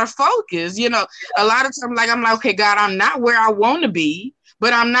out of focus, you know. A lot of times, like, I'm like, okay, God, I'm not where I want to be,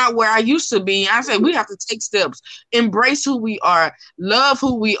 but I'm not where I used to be. I say we have to take steps, embrace who we are, love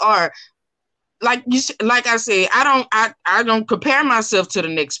who we are. Like I said, I don't compare myself to the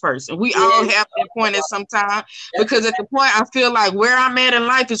next person. We all have that point at some time, because at the point I feel like where I'm at in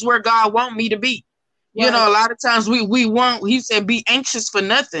life is where God wants me to be. Right. You know, a lot of times we want, he said, be anxious for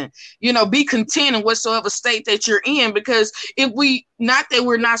nothing. You know, be content in whatsoever state that you're in, because if we, not that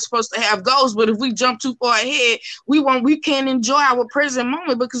we're not supposed to have goals, but if we jump too far ahead, we can't enjoy our present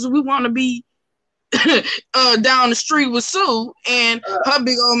moment, because we want to be down the street with Sue and her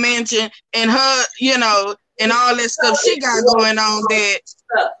big old mansion and her, you know, and all that stuff she got going on, that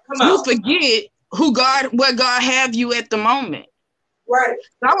you forget what God have you at the moment. Right.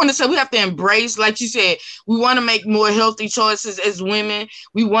 So I want to say we have to embrace, like you said, we want to make more healthy choices as women.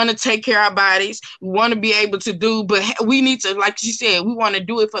 We want to take care of our bodies. We want to be able to do, but we need to, like you said, we want to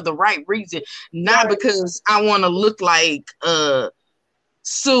do it for the right reason, not because I want to look like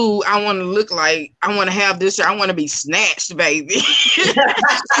Sue, I want to look like, I want to have this, I want to be snatched, baby.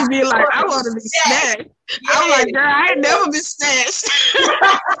 Be like, I want to be snatched. I'm like, girl, I ain't never been snatched.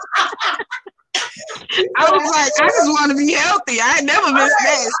 I was like, I just want to be healthy. I ain't never been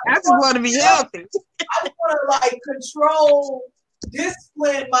snatched. I just want to be healthy. I want to like control,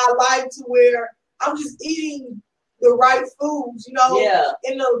 discipline my life to where I'm just eating the right foods, you know.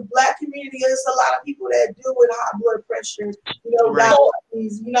 In the Black community, there's a lot of people that deal with high blood pressure, you know,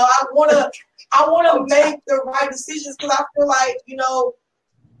 diabetes. You know, I wanna make the right decisions, because I feel like, you know,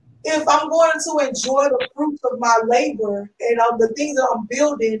 if I'm going to enjoy the fruits of my labor and the things that I'm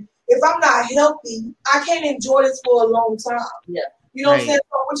building, if I'm not healthy, I can't enjoy this for a long time. Yeah. You know what I'm saying?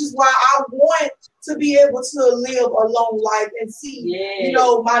 So, which is why I want to be able to live a long life and see, you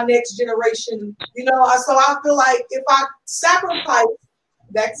know, my next generation. You know, so I feel like if I sacrifice,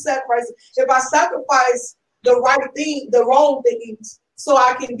 back to sacrifice, if I sacrifice the right thing, the wrong things, so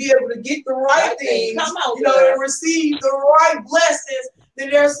I can be able to get the right things, you know, and receive the right blessings,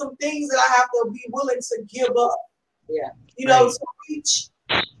 then there's some things that I have to be willing to give up. Yeah. You know, to reach.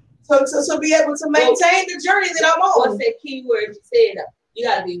 So be able to maintain the journey that I'm on. What's that key word you said? You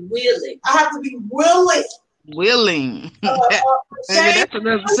got to be willing. I have to be willing. Willing. Maybe that's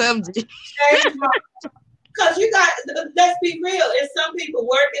another subject. Because you got, let's be real. And some people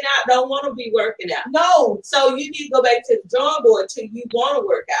working out don't want to be working out. No. So you need to go back to the drawing board till you want to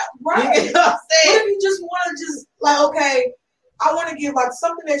work out. Right. You know what I'm saying? What if you just want to just like, okay, I want to give like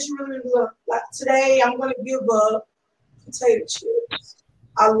something that you really love. Like today, I'm going to give up potato chips.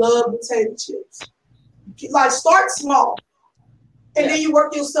 I love potato chips. Like start small, and then you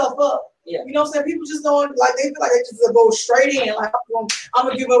work yourself up. Yeah. You know what I'm saying? People just don't like they feel like they just go straight in. Like I'm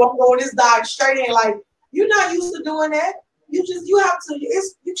gonna give up. I'm going this diet straight in. Like you're not used to doing that. You have to. You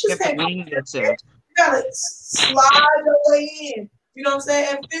just can't. You gotta slide your way in. You know what I'm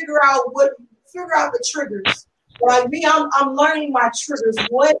saying? And figure out the triggers. Like me, I'm learning my triggers.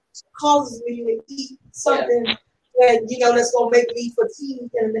 What causes me to eat something? Yeah. That, you know, that's going to make me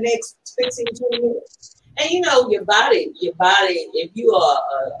fatigued in the next 15, 20 minutes. And, you know, your body, if you are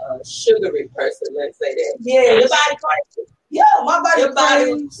a sugary person, let's say that. Yeah. Your body craves. Yeah, my body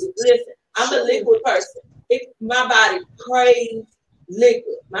craves. Listen, I'm a liquid person. My body craves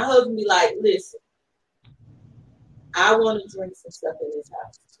liquid. My husband be like, listen, I want to drink some stuff in this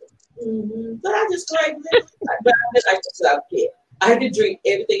house. Mm-hmm. But I just crave liquid. But I just don't care. I can drink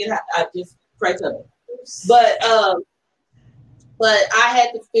everything in the house. I just crave something. But I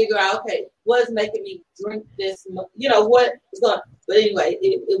had to figure out, okay, what's making me drink this? You know what is going? But anyway,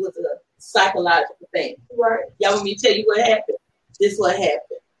 it was a psychological thing. Right. Y'all want me to tell you what happened? This is what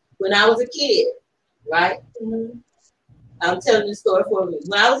happened when I was a kid. Right. Mm-hmm. I'm telling the story for me.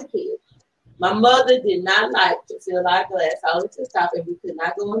 When I was a kid, my mother did not like to fill our glass all the way to the top, and we could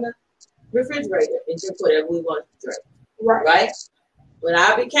not go in the refrigerator and drink whatever we wanted to drink. Right. Right. When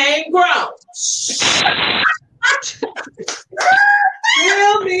I became grown,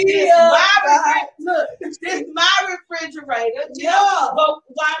 fill me up. Look, this is my refrigerator. Yeah. But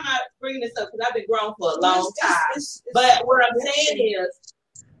why am I bringing this up? Because I've been grown for a long time. But what I'm saying is,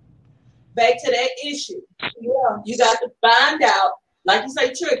 back to that issue. Yeah. You got to find out, like you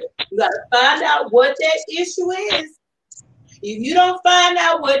say, trigger. You got to find out what that issue is. If you don't find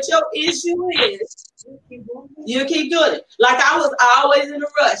out what your issue is, you keep doing it. Like I was always in a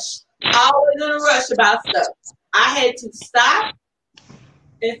rush about stuff. I had to stop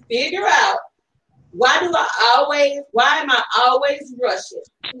and figure out why am I always rushing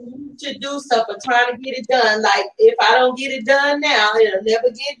to do stuff or trying to get it done? Like if I don't get it done now, it'll never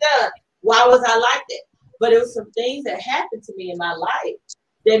get done. Why was I like that? But it was some things that happened to me in my life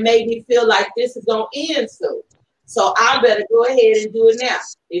that made me feel like this is going to end soon. So I better go ahead and do it now.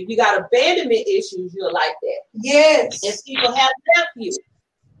 If you got abandonment issues, you're like that. Yes. If people have left you,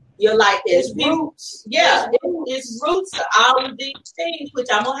 you're like that. It's roots. Yeah, it's roots to all of these things, which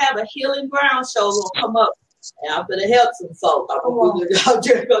I'm going to have a healing ground show going to come up. And I'm going to help some folks. I'm going to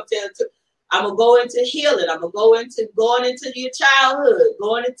go into healing. I'm going to go into going into your childhood,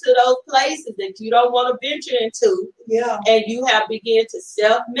 going into those places that you don't want to venture into. Yeah. And you have begun to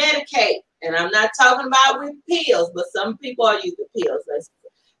self-medicate. And I'm not talking about with pills, but some people are using pills.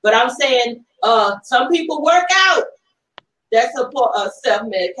 But I'm saying some people work out. That's a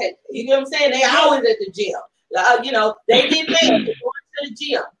self-medication. You know what I'm saying? They always at the gym. You know, they get paid to go to the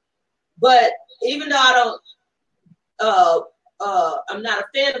gym. But even though I don't, I'm not a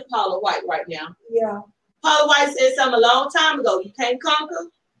fan of Paula White right now. Yeah. Paula White said something a long time ago. You can't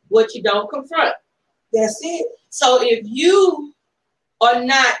conquer what you don't confront. That's it. So if you are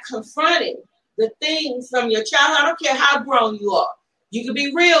not confronting the things from your childhood, I don't care how grown you are. You could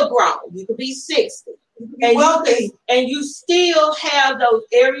be real grown. You could be 60. And you still have those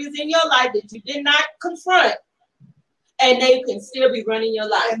areas in your life that you did not confront. And they can still be running your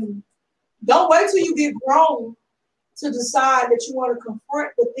life. And don't wait till you get grown to decide that you want to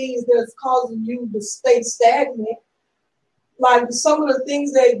confront the things that's causing you to stay stagnant. Like some of the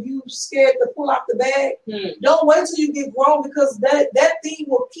things that you scared to pull out the bag. Don't wait till you get grown, because that thing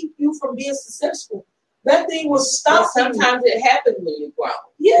will keep you from being successful. That thing will stop. Sometimes it happens when you're grown.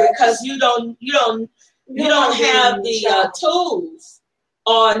 Yeah. Because you don't have the tools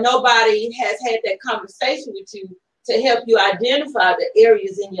or nobody has had that conversation with you to help you identify the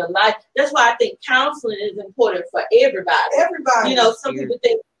areas in your life. That's why I think counseling is important for everybody. Everybody. You know, some people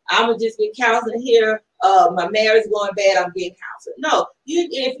think I'm gonna just get counseling here. My marriage is going bad. I'm getting counseling. No,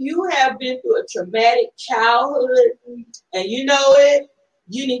 if you have been through a traumatic childhood and you know it,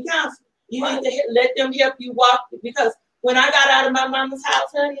 you need counseling. You need to let them help you walk. Because when I got out of my mama's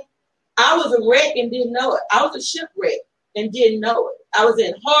house, honey, I was a wreck and didn't know it. I was a shipwreck and didn't know it. I was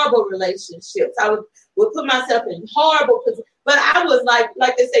in horrible relationships. I would put myself in horrible positions. But I was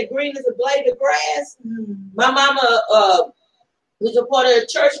like they say, green as a blade of grass. My mama was a part of a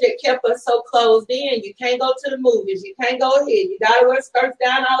church that kept us so closed in. You can't go to the movies. You can't go ahead. You got to wear skirts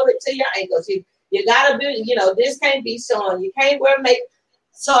down all the way to your ankles. You got to be, this can't be showing. You can't wear makeup.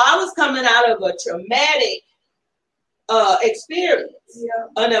 So I was coming out of a traumatic experience,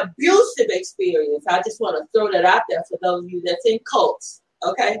 an abusive experience. I just want to throw that out there for those of you that's in cults.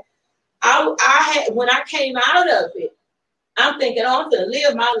 Okay, I had when I came out of it, I'm thinking, I'm going to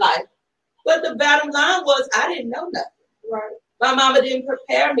live my life. But the bottom line was, I didn't know nothing. Right. My mama didn't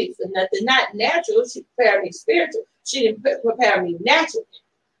prepare me for nothing. Not natural. She prepared me spiritual. She didn't prepare me naturally.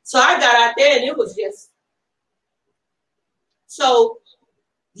 So I got out there, and it was just so.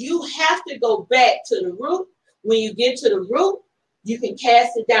 You have to go back to the root. When you get to the root, you can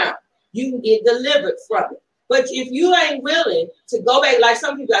cast it down. You can get delivered from it. But if you ain't willing to go back, like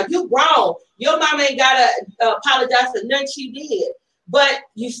some people, like, you grown. Your mama ain't got to apologize for nothing she did. But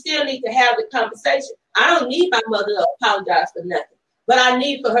you still need to have the conversation. I don't need my mother to apologize for nothing. But I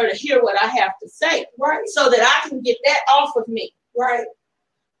need for her to hear what I have to say. Right. So that I can get that off of me. Right.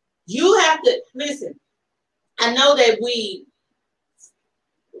 You have to, listen, I know that we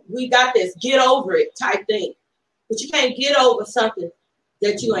got this get over it type thing. But you can't get over something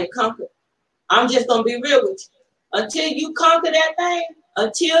that you ain't conquered. I'm just going to be real with you. Until you conquer that thing,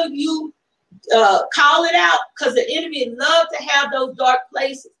 until you call it out, because the enemy loves to have those dark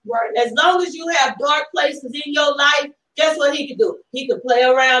places. Right. As long as you have dark places in your life, guess what he can do? He can play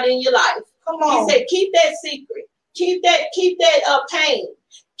around in your life. Come on. He said, keep that secret. Keep that pain.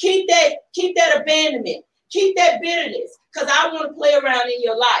 Keep that abandonment. Keep that bitterness. Because I want to play around in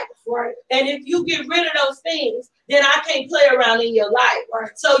your life. Right. And if you get rid of those things, then I can't play around in your life.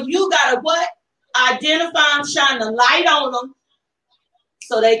 Right. So you got to what? Identify them, shine the light on them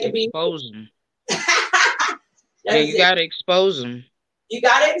so they can expose them. Yeah, you got to expose them. You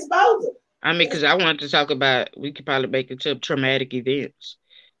got to expose them. I mean, because I wanted to talk about, we could probably make it to traumatic events.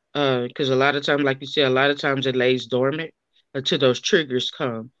 Because a lot of times, like you said, a lot of times it lays dormant until those triggers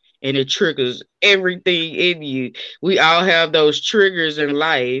come. And it triggers everything in you. We all have those triggers in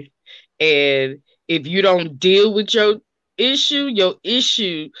life. And if you don't deal with your issue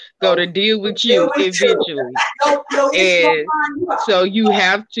go to deal with you eventually. And so you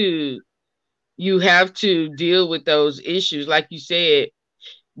have to deal with those issues. Like you said,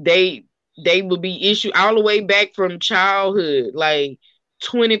 they will be issues all the way back from childhood, like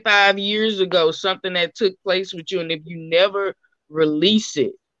 25 years ago, something that took place with you. And if you never release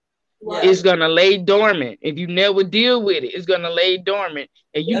it, it's going to lay dormant. If you never deal with it, it's going to lay dormant.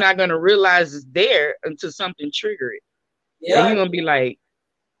 And you're not going to realize it's there until something trigger it. And you're going to be like,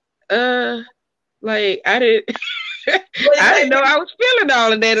 I didn't I didn't know I was feeling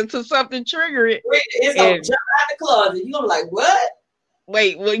all of that until something triggered it. It's going to jump out the closet. You're going to be like, what?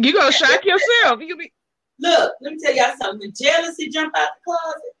 Wait, well, you're going to shock yourself. You be... Look, let me tell y'all something. When jealousy jump out the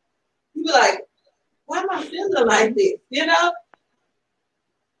closet, you be like, why am I feeling like this? You know?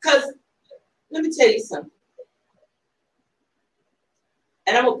 Because, let me tell you something.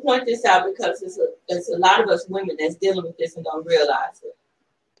 And I'm going to point this out because it's a lot of us women that's dealing with this and don't realize it.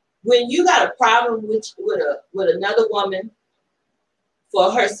 When you got a problem with another woman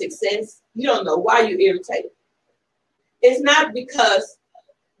for her success, you don't know why you're irritated. It's not because,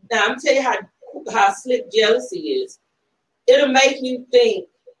 now I'm going to tell you how slick jealousy is. It'll make you think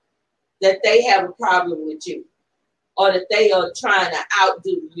that they have a problem with you, or that they are trying to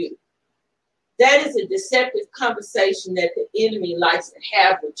outdo you. That is a deceptive conversation that the enemy likes to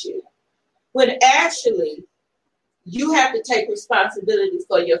have with you. When actually, you have to take responsibility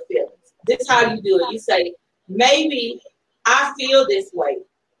for your feelings. This is how you do it. You say, maybe I feel this way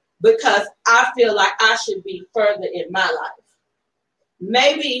because I feel like I should be further in my life.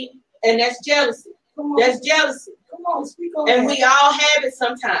 Maybe, and that's jealousy. That's jealousy. Come on, speak on and that. We all have it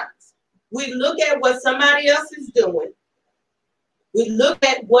sometimes. We look at what somebody else is doing. We look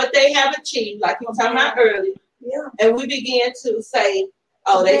at what they have achieved, like you were talking about earlier, and we begin to say,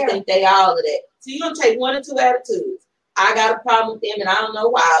 oh, they think they all of that. So you're going to take one or two attitudes. I got a problem with them and I don't know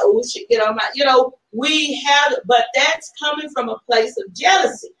why. Oh, shit, get on my, we have, but that's coming from a place of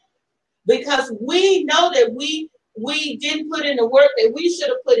jealousy because we know that we didn't put in the work that we should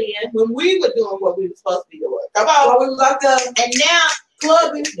have put in when we were doing what we were supposed to be doing. Come on. While we was out there And now,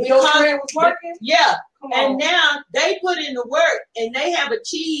 clubbing, when your friend was working. yeah. Come And on. now they put in the work and they have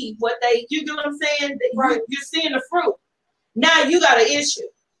achieved what you get what I'm saying? Right. You're seeing the fruit. Now you got an issue.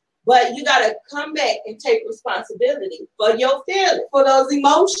 But you got to come back and take responsibility for your feelings, for those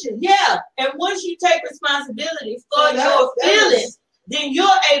emotions. Yeah. And once you take responsibility for your feelings, then you're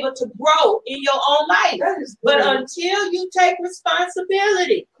able to grow in your own life. But until you take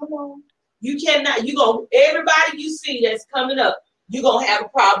responsibility, come on, you cannot. Everybody you see that's coming up, you're going to have a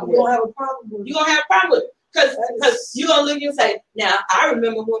problem with. You're going to have a problem with. You're going to have a problem with it. Because you're going to look and say, now, I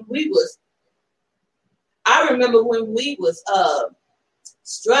remember when we was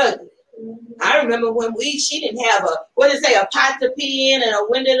struggling. I remember when she didn't have a pot to pee in and a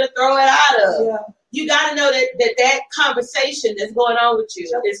window to throw it out of. Yeah. You got to know that conversation that's going on with you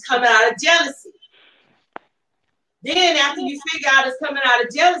is coming out of jealousy. Then after you figure out it's coming out of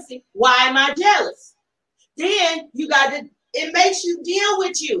jealousy, why am I jealous? Then it makes you deal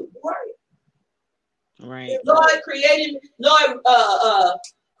with you. Right. Lord,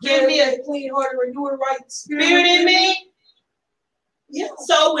 give me a clean heart and renew a right spirit in me. Yeah.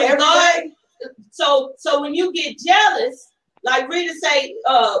 So when when you get jealous, like Rita say,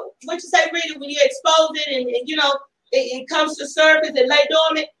 what you say, Rita, when you expose it and it comes to surface and lay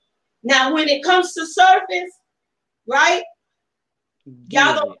dormant. Now when it comes to surface, right?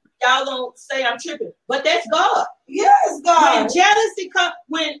 Y'all don't say I'm tripping, but that's God. Yes, God. When jealousy comes,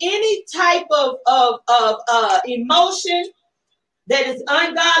 when any type of emotion that is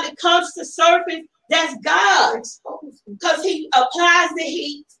ungodly comes to surface, that's God, because He applies the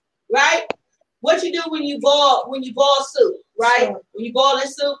heat, right? What you do when you boil soup, right? Sure. When you boil in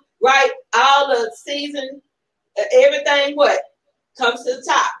soup, right? All the season, everything, what comes to the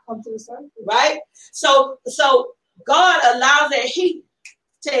top, comes to the surface, right? So God allows that heat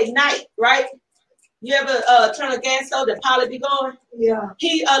to ignite, right? You ever turn a gas stove that probably be going? Yeah.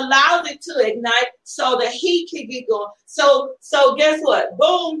 He allows it to ignite so the heat can get going. So guess what?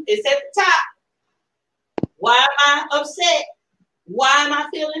 Boom! It's at the top. Why am I upset? Why am I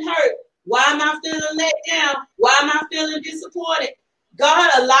feeling hurt? Why am I feeling let down? Why am I feeling disappointed?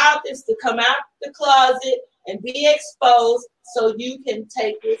 God allowed this to come out the closet and be exposed so you can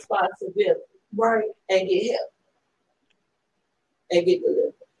take responsibility. Right. And get help. And get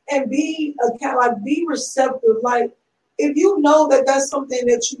delivered. And be receptive. Like, if you know that that's something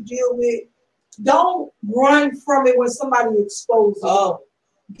that you deal with, don't run from it when somebody exposes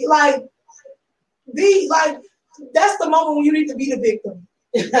you. That's the moment when you need to be the victim.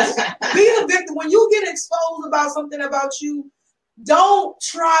 Be the victim. When you get exposed about something about you, don't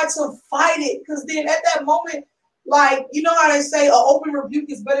try to fight it, because then at that moment, like, you know how they say an open rebuke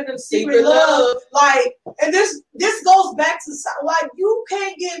is better than secret love. Like, and this goes back to, like, you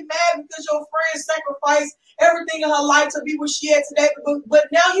can't get mad because your friend sacrificed everything in her life to be where she at today, but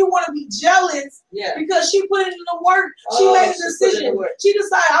now you want to be jealous because she put it in the work. She made a decision. She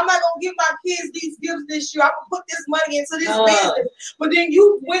decided, I'm not going to give my kids these gifts this year. I'm going to put this money into this business. But then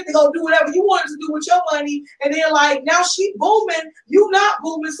you went to go do whatever you wanted to do with your money, and then, like, now she booming, you not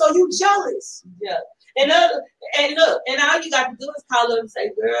booming, so you jealous. Yeah. And look, and all you got to do is call her and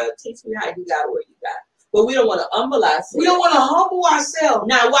say, girl, teach me how you got what you got. But we don't want to humble ourselves. We don't want to humble ourselves.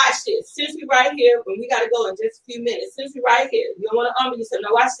 Now watch this. Since we right here, when we got to go in just a few minutes, since we right here, you don't want to humble yourself.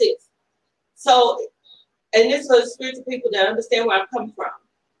 Now watch this. So, and this is for the spiritual people that understand where I'm coming from.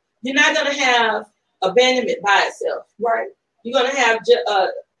 You're not going to have abandonment by itself. Right. You're going to have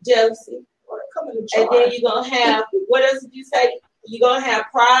jealousy. And then you're going to have, what else did you say? You're going to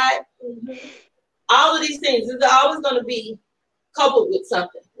have pride. Mm-hmm. All of these things is always going to be coupled with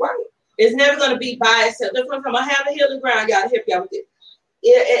something, right? It's never going to be by itself. That's what I'm talking about. I have a healing ground, y'all, to help y'all with it.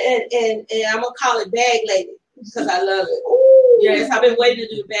 And I'm going to call it bag lady because I love it. Ooh. Yes, I've been waiting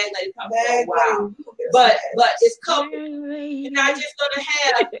to do bag lady for a while. But it's coupled. You're not just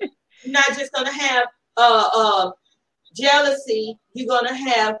going to have jealousy. You're going to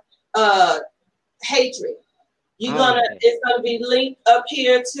have hatred. It's going to be linked up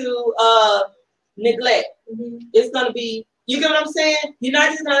here to neglect. Mm-hmm. It's going to be, you get what I'm saying? You're not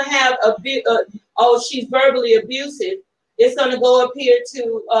just going to have she's verbally abusive. It's going to go up here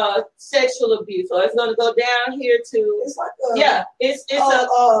to sexual abuse, or it's going to go down here to, it's like it's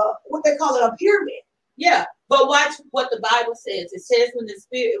what they call it, a pyramid. Yeah, but watch what the Bible says. It says when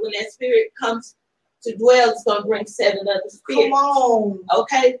that spirit comes to dwell, it's going to bring 7 other spirits. Come on.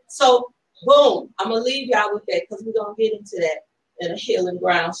 Okay, so Boom. I'm going to leave y'all with that because we're going to get into that in a Healing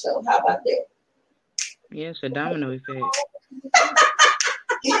Ground show. How about that? Yes, a domino effect.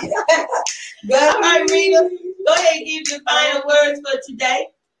 Good. All right, Rita. Go ahead and give your final words for today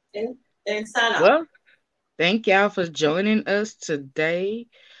and sign off. Well, thank y'all for joining us today.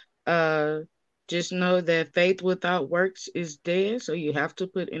 Just know that faith without works is dead. So you have to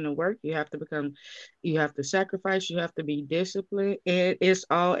put in the work. You have to sacrifice. You have to be disciplined. And it's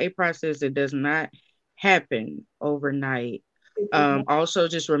all a process that does not happen overnight. Also,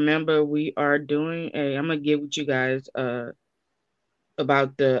 just remember we are doing I'm going to get with you guys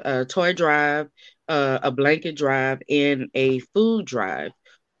about the toy drive, a blanket drive, and a food drive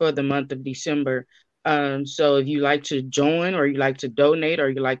for the month of December. So if you like to join or you like to donate or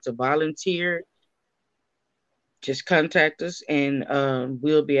you like to volunteer, just contact us and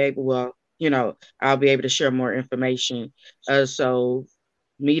we'll be able, I'll be able to share more information. So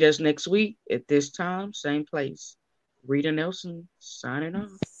meet us next week at this time, same place. Rita Nelson signing off.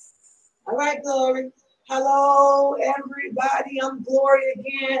 All right, Glory. Hello, everybody. I'm Glory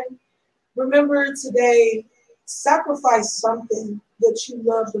again. Remember today, sacrifice something that you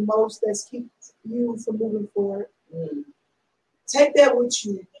love the most that keeps you from moving forward. Take that with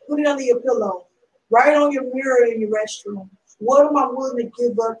you. Put it under your pillow. Write on your mirror in your restroom. What am I willing to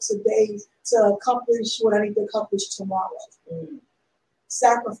give up today to accomplish what I need to accomplish tomorrow?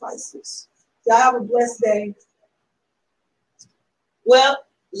 Sacrifices. Y'all have a blessed day. Well,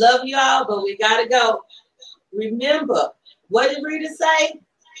 love you all, but we got to go. Remember, what did Rita say?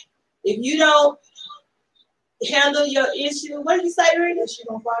 If you don't handle your issue, what did you say, Rita? She's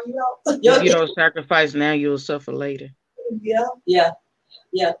going to find you out. If you don't sacrifice now, you'll suffer later. Yeah.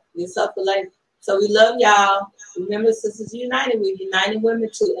 You'll suffer later. So we love y'all. Remember, Sisters United, we're uniting women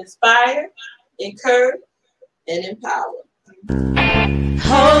to inspire, encourage, and empower.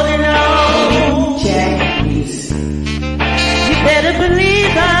 Holding on, Jackies. You better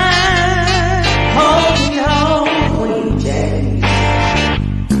believe I'm holding on, Queen Jackies.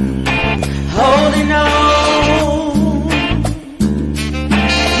 Holding on.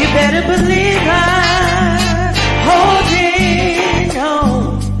 You better believe I'm holding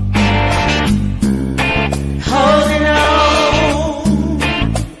on. Holding on.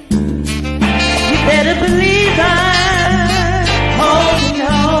 You better believe I'm holding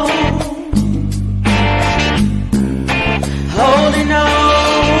on. Holding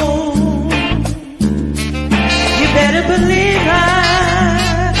on. You better believe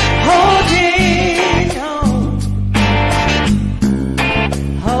I'm holding on.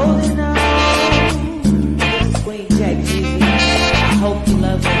 Holding on. This is Queen Jack TV. I hope you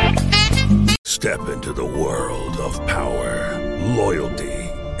love it. Step into the world of power, loyalty,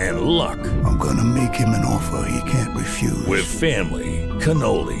 and luck. I'm gonna make him an offer he can't refuse. With family,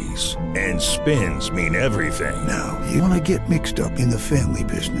 cannolis, and spins mean everything. Now, you wanna get mixed up in the family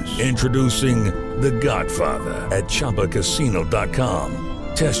business. Introducing The Godfather at ChumbaCasino.com.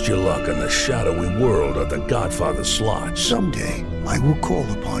 Test your luck in the shadowy world of The Godfather slot. Someday, I will call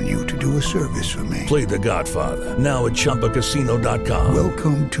upon you to do a service for me. Play The Godfather now at ChumbaCasino.com.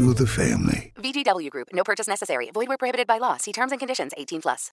 Welcome to the family. VGW Group. No purchase necessary. Void where prohibited by law. See terms and conditions. 18+.